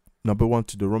 number 1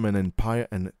 to the Roman Empire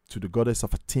and to the goddess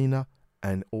of Athena,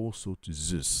 and also to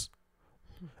Zeus.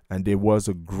 And there was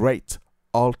a great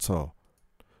altar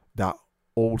that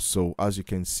also, as you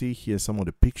can see here, some of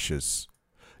the pictures,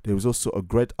 there was also a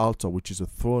great altar, which is a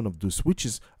throne of Zeus, which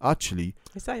is actually...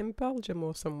 Is that in Belgium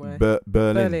or somewhere?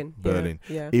 Berlin.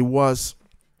 Yeah. It was...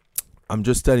 I'm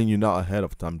just telling you now ahead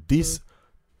of time. This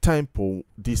temple,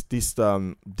 this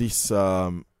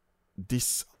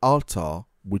altar,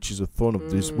 which is a throne of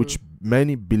Zeus, which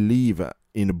many believe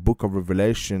in the book of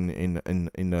Revelation in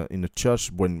the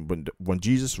church, when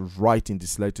Jesus was writing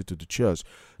this letter to the church,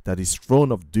 that his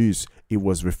throne of Zeus, it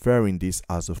was referring this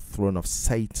as a throne of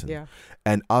Satan. Yeah.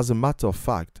 And as a matter of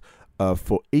fact,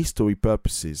 for history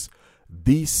purposes,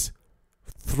 this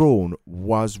throne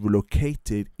was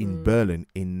relocated in Berlin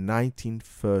in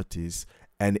 1930s,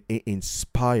 and it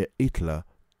inspired Hitler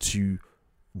to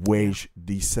wage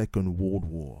the Second World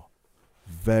War.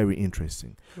 Very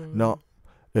interesting. Now,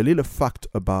 a little fact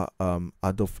about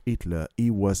Adolf Hitler: he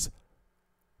was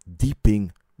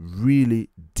really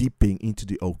dipping into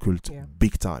the occult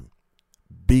big time,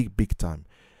 big time,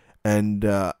 and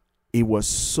he was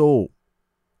so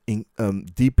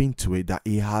deep into it that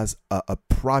he has a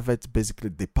private, basically,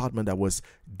 department that was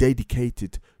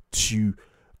dedicated to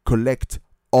collect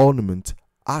ornament,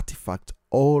 artifact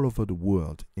all over the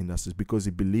world, in essence, because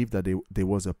he believed that there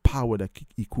was a power that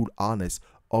he could harness,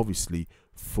 obviously,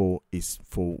 for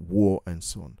war and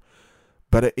so on.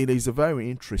 But it is a very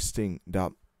interesting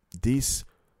that this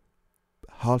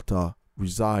altar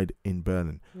reside in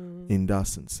Berlin, in that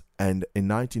sense. And in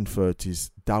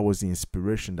 1930s, that was the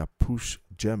inspiration that pushed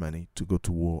Germany to go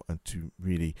to war and to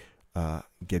really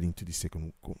get into the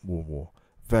Second World War.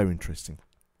 Very interesting.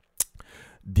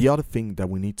 The other thing that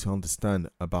we need to understand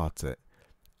about it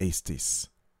is this.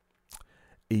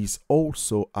 Is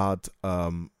also at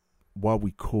what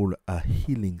we call a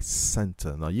healing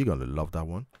center. Now, you're going to love that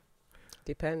one.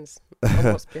 Depends on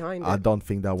what's behind it. I don't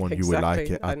think that one you will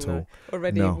like it at all.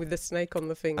 Already with the snake on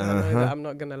the thing, I know that I'm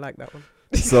not going to like that one.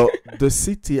 So the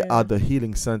city at the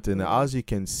healing center, and as you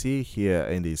can see here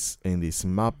in this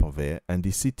map of it, and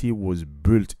the city was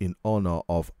built in honor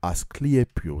of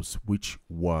Asclepius, which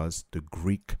was the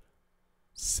Greek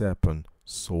serpent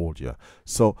soldier.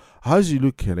 So as you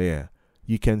look at here,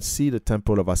 you can see the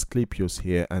temple of Asclepius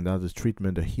here, and the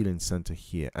treatment, the healing center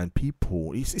here. And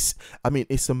people, it's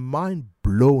a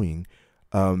mind-blowing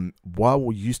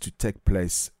what used to take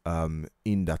place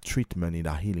in that treatment, in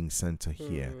that healing center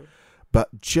here.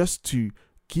 But just to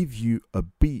give you a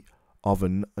bit of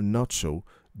a nutshell,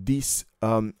 this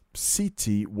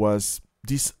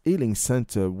this healing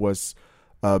center was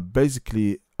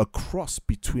basically a cross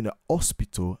between a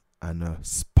hospital and a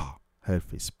spa,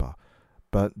 healthy spa.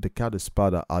 But the kind of spa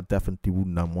that I definitely would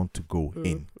not want to go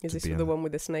in. Is this the one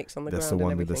with the snakes on the ground? That's the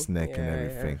one with the snake and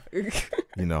everything.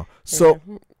 You know. Yeah. So,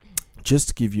 just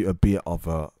to give you a bit of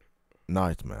a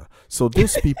nightmare. So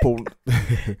those people...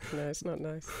 No, it's not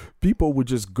nice. People would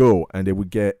just go and they would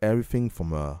get everything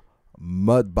from a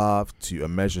mud bath to a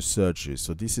major surgery.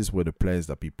 So this is where the place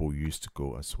that people used to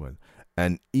go as well.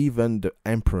 And even the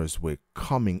emperors were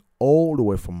coming all the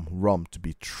way from Rome to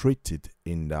be treated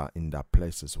in that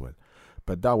place as well.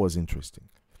 But that was interesting.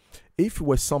 If you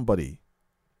were somebody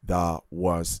that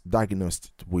was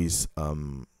diagnosed with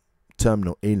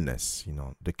terminal illness,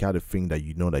 the kind of thing that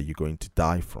that you're going to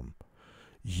die from,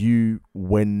 you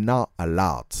were not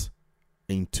allowed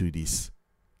into this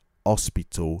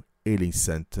hospital, healing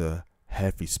center,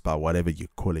 healthy spa, whatever you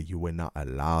call it. You were not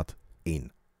allowed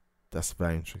in. That's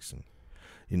very interesting.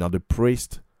 The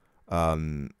priest,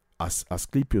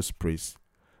 Asclepius priest,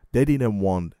 they didn't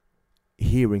want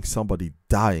hearing somebody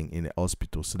dying in a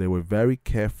hospital, so they were very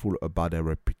careful about their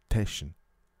reputation.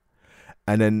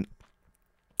 And then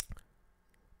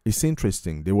it's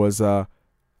interesting. There was a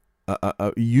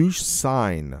huge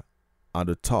sign at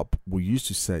the top. We used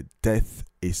to say, death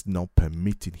is not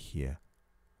permitted here.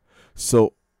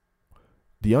 So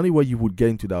the only way you would get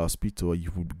into the hospital,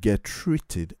 you would get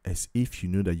treated as if you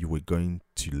knew that you were going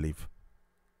to live.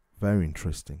 Very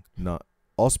interesting. Now,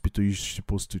 hospital, you're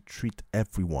supposed to treat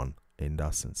everyone in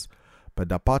that sense. But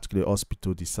that particular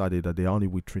hospital decided that they only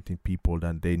were treating people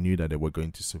that they knew that they were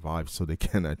going to survive, so they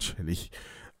can actually,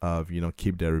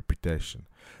 keep their reputation.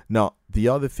 Now, the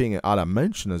other thing I'll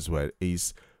mention as well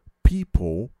is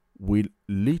people will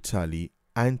literally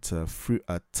enter through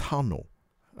a tunnel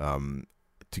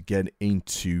to get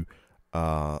into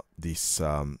this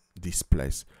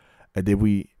place, and then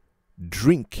we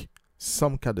drink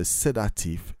some kind of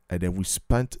sedative, and then we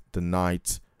spent the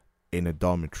night in the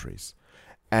dormitories.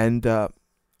 And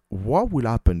what will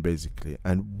happen basically,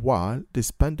 and while they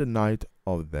spend the night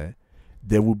over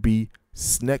there will be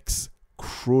snakes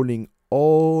crawling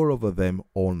all over them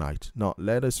all night. Now,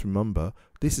 let us remember,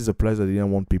 this is a place that they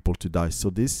didn't want people to die. So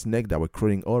these snakes that were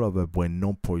crawling all over were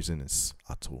not poisonous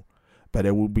at all. But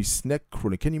there will be snake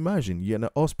crawling. Can you imagine? You're in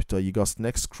a hospital, you got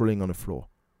snakes crawling on the floor.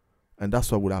 And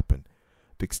that's what would happen.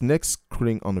 The snakes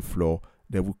crawling on the floor,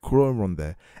 they will crawl around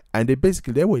there. And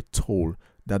they were told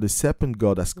that the serpent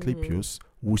god Asclepius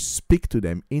would speak to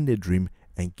them in their dream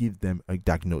and give them a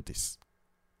diagnosis.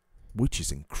 Which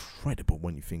is incredible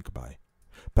when you think about it.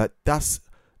 But that's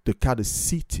the kind of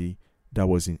city that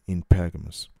was in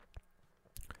Pergamos.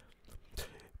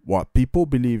 What people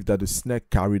believe that the snake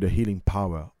carried the healing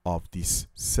power of this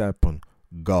serpent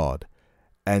god.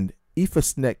 And if a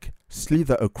snake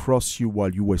slithered across you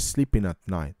while you were sleeping at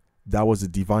night, that was a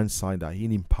divine sign that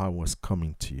healing power was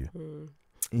coming to you.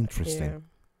 Interesting. Yeah,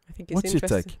 I think it's What's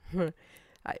interesting. your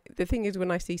take? The thing is,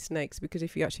 when I see snakes, because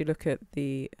if you actually look at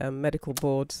the medical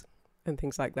boards and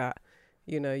things like that,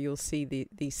 you'll see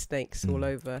these snakes all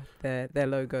over their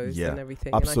logos and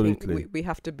everything. Absolutely. And I think we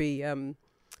have to be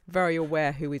very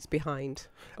aware who is behind.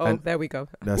 Oh, and there we go.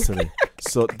 That's it.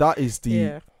 So that is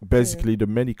basically the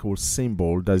medical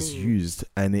symbol that's used,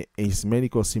 and its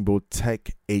medical symbol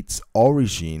take its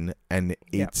origin and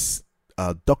its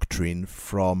doctrine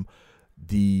from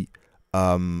the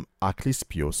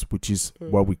Asclepius, which is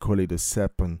what we call it, a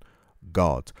serpent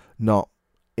god. Now,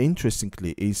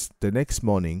 interestingly, is the next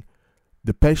morning,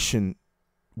 the patient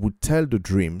would tell the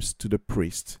dreams to the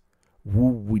priest, who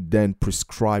would then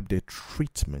prescribe their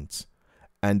treatment.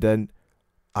 And then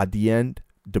at the end,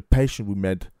 the patient would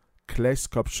make clear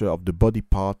sculpture of the body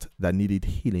part that needed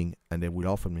healing, and they will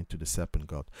offer them to the serpent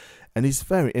god. And it's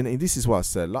and this is what I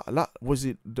said. Was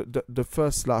it the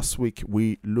first last week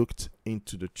we looked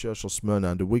into the church of Smyrna,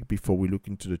 and the week before we looked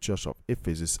into the church of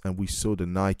Ephesus, and we saw the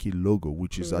Nike logo,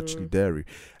 which is actually dairy.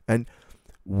 And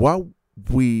what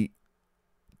we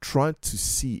try to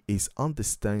see is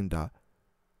understand that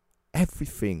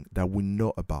everything that we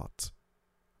know about,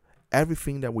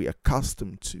 everything that we're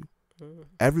accustomed to,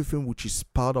 everything which is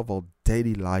part of our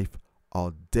daily life,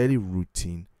 our daily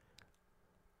routine,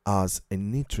 has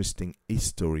an interesting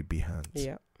history behind.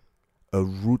 Yeah. A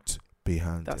root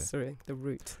behind it. That's the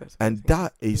root. And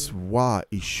that is why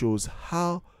it shows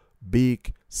how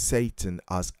big Satan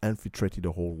has infiltrated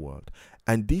the whole world.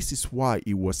 And this is why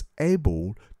he was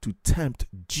able to tempt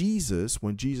Jesus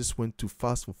when Jesus went to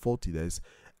fast for 40 days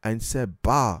and said,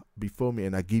 bow before me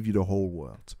and I give you the whole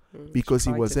world. Because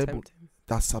he was able.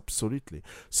 That's absolutely.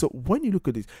 So when you look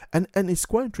at it, and it's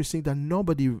quite interesting that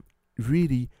nobody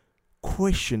really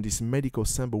questioned this medical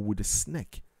symbol with a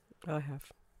snake. I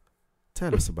have.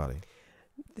 Tell us about it.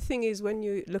 The thing is, when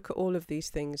you look at all of these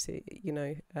things,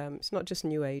 it's not just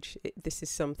New Age. This is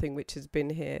something which has been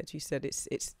here, as you said.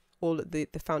 It's all the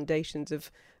foundations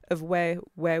of where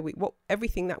we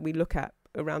everything that we look at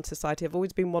around society have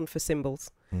always been one for symbols.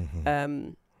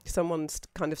 Someone's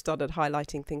kind of started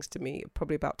highlighting things to me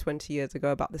probably about 20 years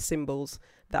ago about the symbols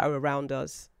that are around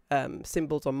us.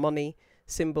 Symbols on money,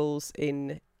 symbols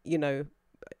in,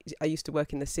 I used to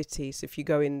work in the city. So if you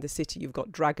go in the city, you've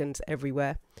got dragons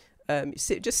everywhere.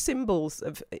 Just symbols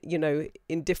of,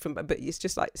 in different, but it's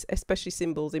just like, especially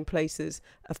symbols in places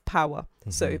of power.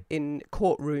 So in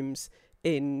courtrooms,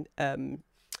 in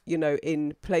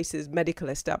in places, medical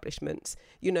establishments,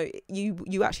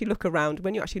 you actually look around.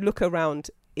 When you actually look around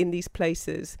in these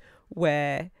places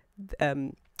where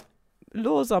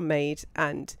laws are made,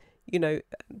 and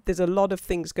there's a lot of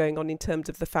things going on in terms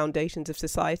of the foundations of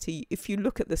society. If you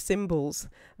look at the symbols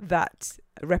that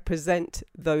represent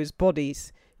those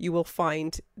bodies, you will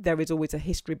find there is always a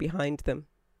history behind them.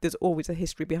 There's always a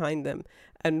history behind them.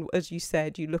 And as you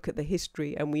said, you look at the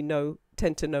history, and we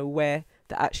tend to know where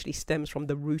that actually stems from,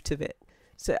 the root of it.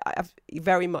 So I've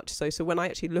very much so. So when I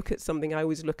actually look at something, I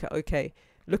always look at, okay,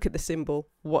 look at the symbol.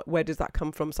 Where does that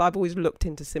come from? So I've always looked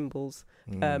into symbols.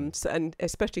 So, and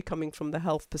especially coming from the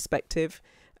health perspective,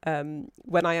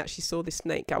 when I actually saw this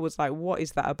snake, I was like, what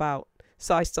is that about?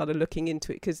 So I started looking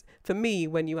into it, because for me,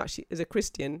 when you actually, as a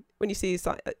Christian, when you see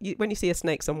a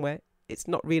snake somewhere, it's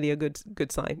not really a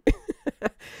good sign.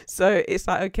 So it's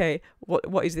like, okay,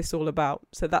 what is this all about?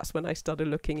 So that's when I started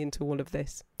looking into all of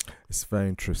this. It's very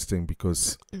interesting,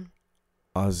 because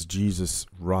as Jesus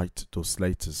writes those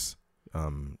letters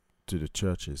to the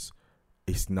churches,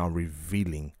 it's now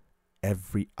revealing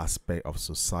every aspect of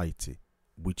society,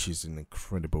 which is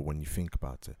incredible when you think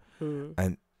about it.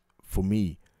 And for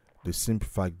me, the simple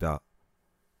fact that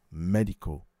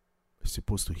medical is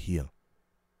supposed to heal,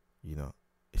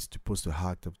 it's supposed to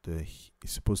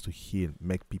it's supposed to heal,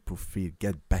 make people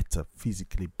get better,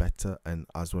 physically better, and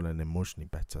as well as emotionally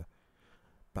better.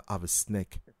 But have a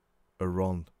snake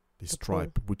around this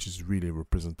tribe, which is really a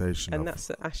representation. And that's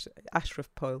the Ashraf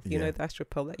pole. You know, the Ashraf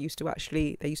pole that they used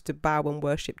to bow and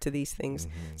worship to these things.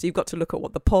 Mm-hmm. So you've got to look at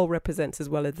what the pole represents as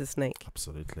well as the snake.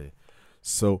 Absolutely.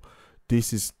 So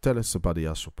tell us about the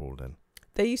Ashraf pole then.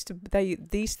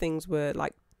 These things were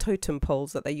like totem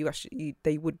poles that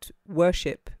they would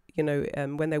worship.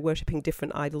 When they're worshipping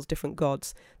different idols, different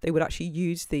gods, they would actually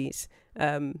use these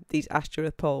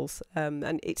Asherah poles,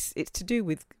 and it's to do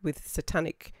with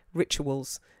satanic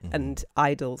rituals and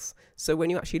idols. So when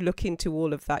you actually look into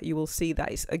all of that, you will see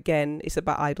that it's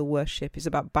about idol worship. It's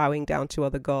about bowing down to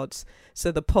other gods.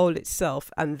 So the pole itself,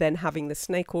 and then having the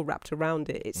snake all wrapped around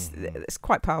it, it's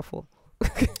quite powerful.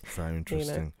 Very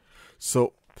interesting.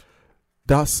 So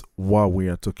that's what we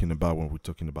are talking about when we're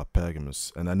talking about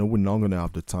Pergamos. And I know we're not going to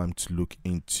have the time to look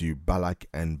into Balak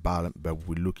and Balaam, but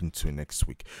we'll look into it next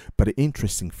week. But the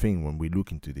interesting thing when we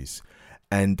look into this,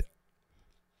 and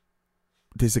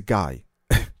there's a guy,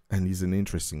 and he's an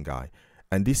interesting guy,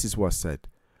 and this is what I said: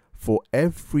 for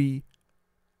every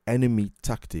enemy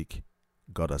tactic,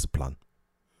 God has a plan.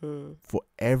 For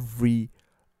everything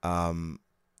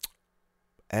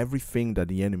that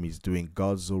the enemy is doing,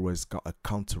 God's always got a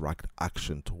counteract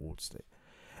action towards it.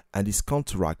 And this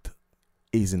counteract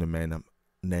is in the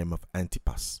name of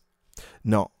Antipas.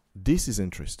 Now, this is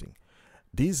interesting.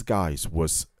 These guys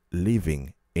was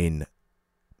living in,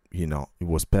 it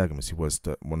was Pergamos. He was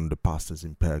one of the pastors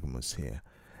in Pergamos here.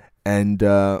 And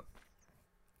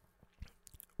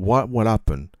what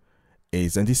happened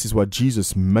is, and this is what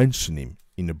Jesus mentioned him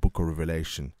in the book of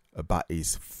Revelation, about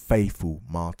his faithful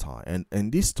martyr,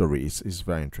 and this story is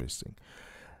very interesting.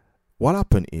 What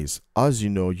happened is, as you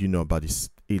know about these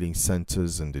healing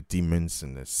centers and the demons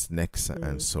and the snakes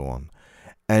and so on,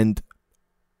 and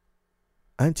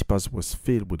Antipas was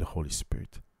filled with the Holy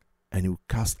Spirit, and he would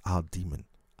cast out demons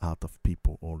out of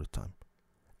people all the time.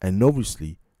 And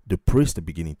obviously the priests are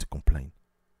beginning to complain.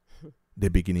 They're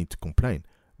beginning to complain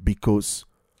because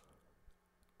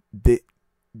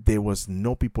there was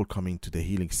no people coming to the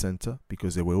healing center,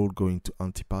 because they were all going to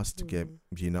Antipas to get,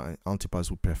 and Antipas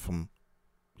would perform,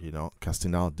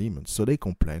 casting out demons. So they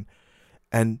complained,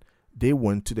 and they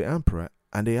went to the emperor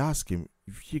and they asked him,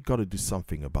 you got to do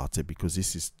something about it, because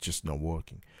this is just not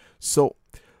working. So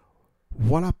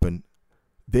what happened?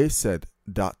 They said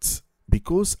that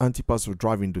because Antipas was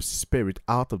driving the spirit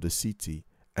out of the city,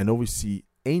 and obviously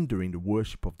hindering the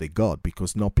worship of their God,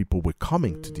 because now people were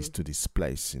coming to this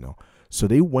place, So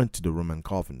they went to the Roman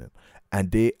government and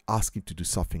they asked him to do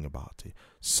something about it.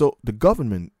 So the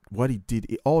government, what he did,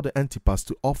 he ordered Antipas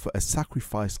to offer a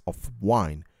sacrifice of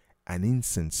wine and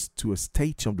incense to a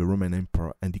statue of the Roman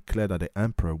emperor, and declare that the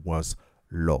emperor was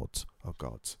Lord of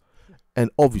gods. And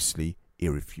obviously he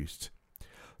refused.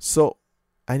 So,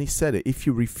 and he said that if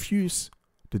you refuse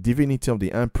the divinity of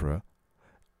the emperor,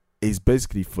 is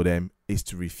basically for them is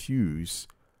to refuse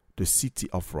the city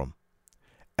of Rome.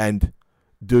 And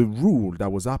the rule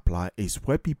that was applied is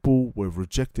where people were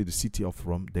rejected the city of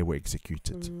Rome, they were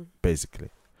executed,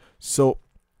 basically. So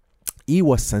he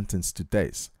was sentenced to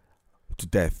death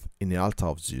in the altar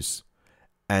of Zeus.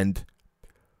 And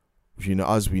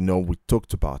as we know, we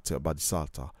talked about this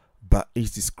altar, but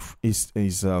his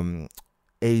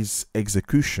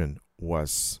execution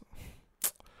was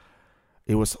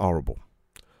horrible.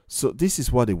 So this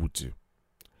is what they would do.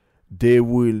 They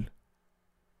will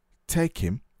take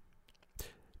him,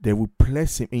 they will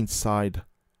place him inside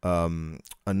an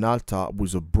altar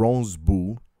with a bronze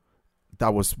bull.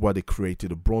 That was what they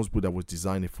created, a bronze bull that was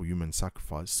designed for human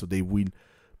sacrifice. So they will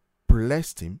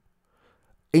place him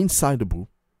inside the bull.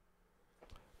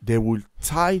 They will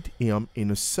tie him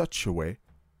in such a way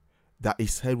that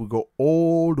his head will go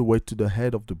all the way to the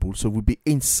head of the bull. So it will be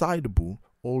inside the bull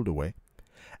all the way.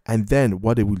 And then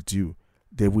what they will do,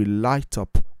 they will light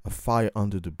up a fire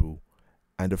under the bull,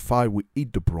 and the fire will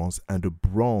eat the bronze, and the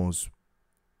bronze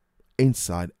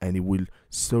inside, and it will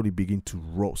slowly begin to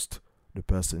roast the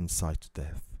person inside to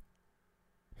death.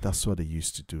 That's what they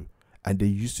used to do. And they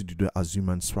used to do that as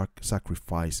human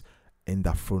sacrifice in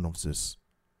the throne of Zeus,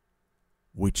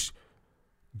 which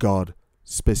God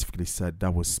specifically said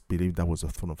that was believed that was a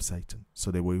throne of Satan.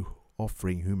 So they were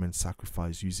offering human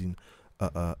sacrifice using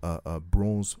a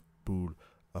bronze bull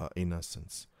in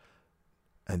essence.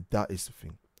 And that is the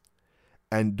thing.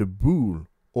 And the bull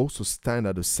also stand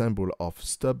as a symbol of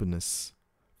stubbornness,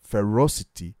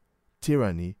 ferocity,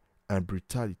 tyranny, and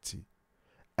brutality.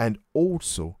 And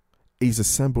also is a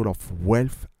symbol of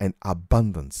wealth and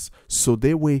abundance. So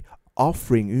they were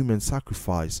offering human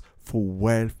sacrifice for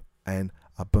wealth and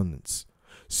abundance.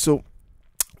 So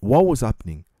what was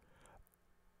happening?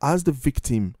 As the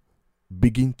victim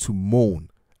began to moan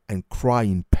and cry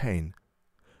in pain,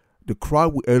 the cry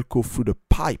will echo through the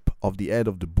pipe of the head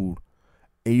of the bull.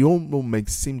 It almost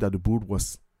makes it seem that the bull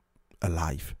was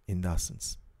alive in that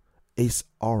sense. It's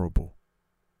horrible.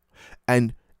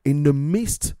 And in the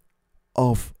midst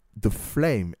of the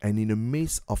flame and in the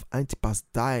midst of Antipas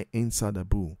dying inside the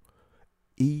bull,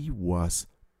 he was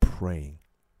praying.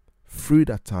 Through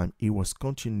that time, he was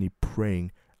continually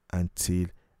praying until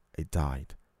he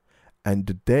died. And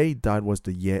the day he died was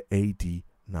the year AD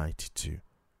 92.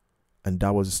 And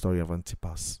that was the story of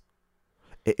Antipas.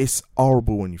 It is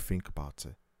horrible when you think about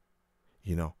it.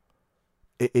 You know,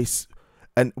 it is.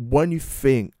 And when you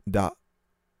think that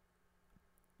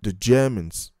the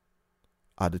Germans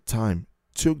at the time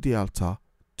took the altar,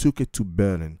 took it to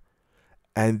Berlin,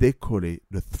 and they call it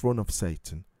the throne of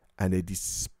Satan, and they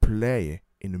display it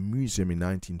in a museum in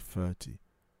 1930.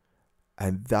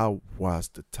 And that was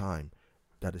the time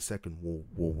that the Second World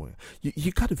War went.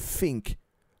 You got to think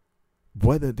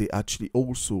whether they actually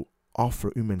also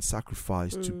offer human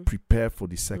sacrifice to prepare for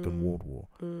the Second World War.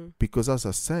 Because as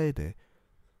I said,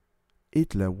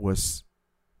 Hitler was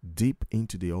deep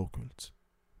into the occult.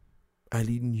 And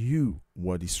he knew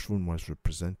what his throne was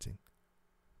representing.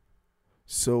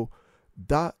 So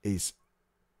that is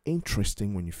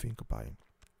interesting when you think about it.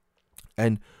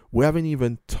 And we haven't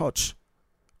even touched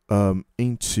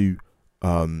into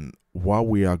what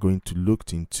we are going to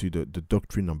look into the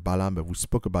doctrine of Balaam. But we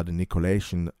spoke about the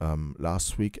Nicolaitans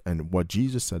last week and what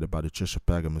Jesus said about the church of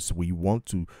Pergamos. We want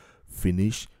to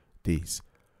finish this.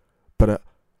 But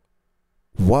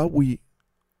what we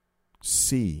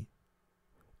see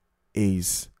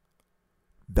is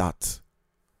that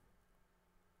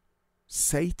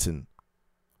Satan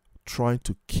trying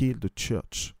to kill the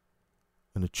church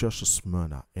and the church of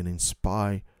Smyrna and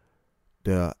inspire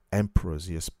the emperors,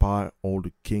 he inspired all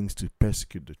the kings to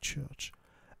persecute the church.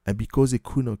 And because he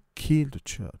could not kill the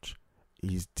church,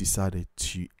 he decided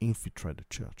to infiltrate the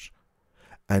church.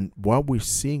 And what we're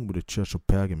seeing with the church of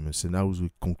Pergamos, and as we're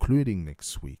concluding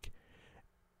next week,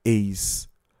 is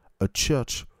a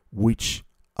church which,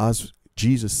 as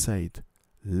Jesus said,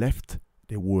 left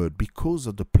the word because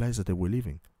of the place that they were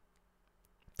living.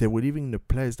 They were living in a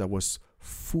place that was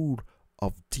full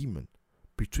of demons,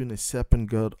 between a serpent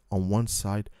god on one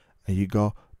side and you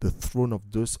got the throne of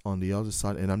Zeus on the other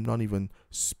side. And I'm not even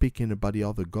speaking about the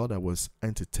other god that was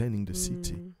entertaining the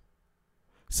city.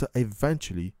 So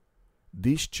eventually,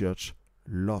 this church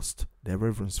lost their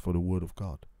reverence for the word of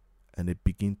God and they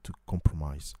begin to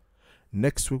compromise.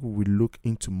 Next week, we will look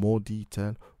into more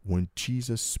detail when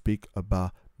Jesus speaks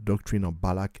about doctrine of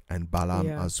Balak and Balaam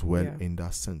as well in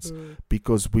that sense.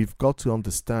 Because we've got to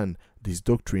understand this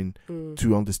doctrine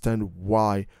to understand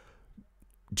why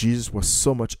Jesus was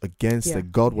so much against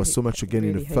it. God was so much against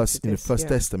really in the first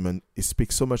Testament. He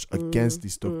speaks so much against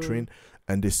this doctrine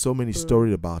and there's so many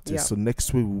stories about it. So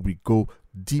next week we will go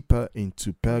deeper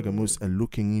into Pergamos and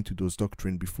looking into those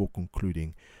doctrines before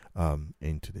concluding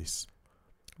into this.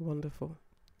 Wonderful.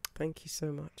 Thank you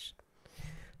so much.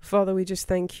 Father, we just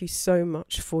thank you so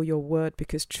much for your word,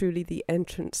 because truly the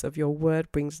entrance of your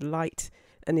word brings light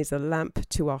and is a lamp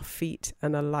to our feet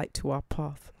and a light to our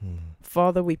path.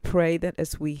 Father, we pray that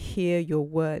as we hear your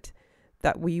word,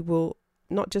 that we will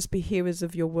not just be hearers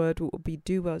of your word, but will be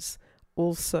doers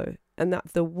also, and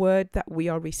that the word that we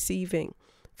are receiving,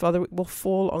 Father, it will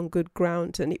fall on good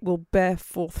ground and it will bear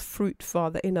forth fruit,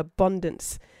 Father, in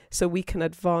abundance, so we can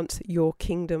advance your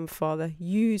kingdom, Father.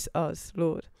 Use us,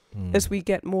 Lord, as we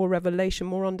get more revelation,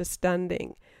 more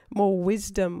understanding, more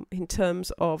wisdom in terms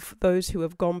of those who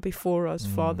have gone before us,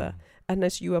 Father. And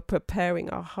as you are preparing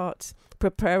our hearts,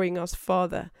 preparing us,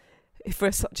 Father,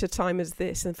 for such a time as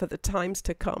this and for the times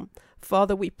to come,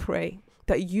 Father, we pray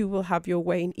that you will have your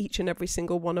way in each and every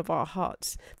single one of our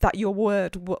hearts, that your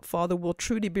word, Father, will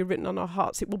truly be written on our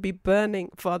hearts. It will be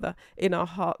burning, Father, in our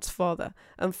hearts, Father.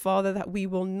 And Father, that we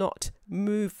will not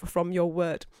move from your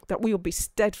word, that we will be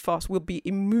steadfast, we'll be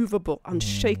immovable,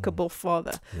 unshakable,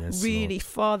 Father. Yes, really, Lord.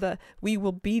 Father, we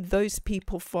will be those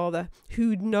people, Father,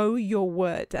 who know your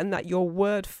word, and that your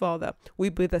word, Father,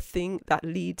 will be the thing that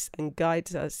leads and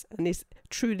guides us and is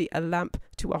truly a lamp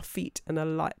to our feet and a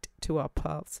light to our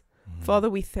paths. Father,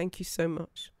 we thank you so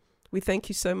much. We thank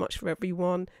you so much for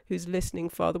everyone who's listening,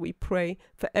 Father. We pray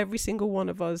for every single one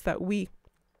of us that we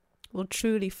will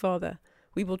truly, Father,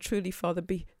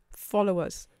 be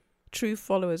followers, true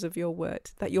followers of your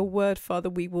word. That your word, Father,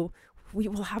 we will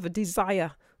have a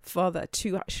desire, Father,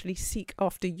 to actually seek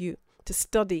after you, to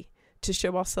study, to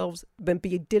show ourselves, and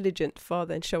be diligent,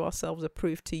 Father, and show ourselves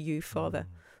approved to you, Father.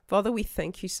 Father, we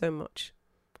thank you so much.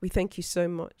 We thank you so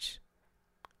much.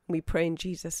 We pray in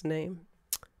Jesus' name.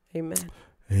 Amen.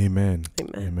 Amen.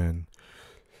 Amen. Amen.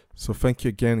 So thank you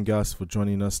again, guys, for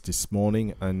joining us this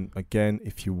morning. And again,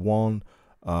 if you want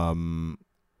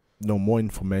more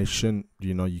information,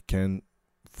 you can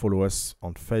follow us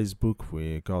on Facebook.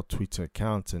 We got a Twitter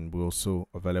account, and we're also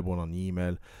available on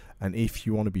email. And if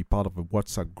you want to be part of a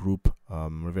WhatsApp group,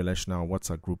 Revelation Hour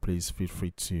WhatsApp group, please feel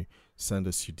free to send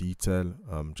us your detail.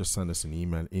 Just send us an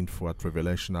email,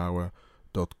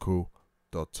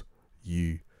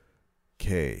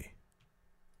 info@revelationhour.co.uk.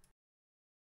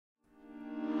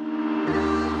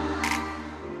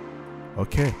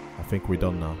 Okay, I think we're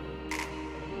done now.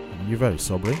 You're very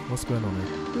sober. What's going on here?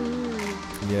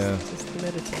 Yeah. Just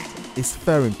meditating. It's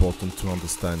very important to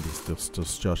understand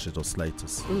those churches, those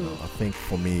letters. I think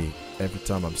for me, every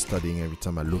time I'm studying, every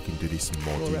time I look into this in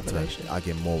more detail, revelation. I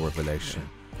get more revelation.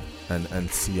 And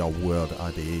see our world how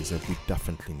it is. And we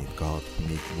definitely need God.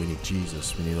 We need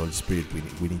Jesus. We need Holy Spirit.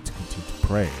 We need to continue to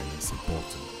pray, and it's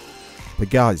important. But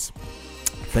guys,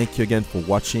 thank you again for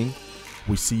watching.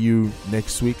 We see you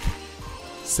next week.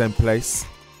 Same place,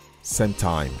 same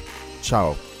time.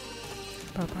 Ciao.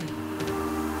 Bye-bye.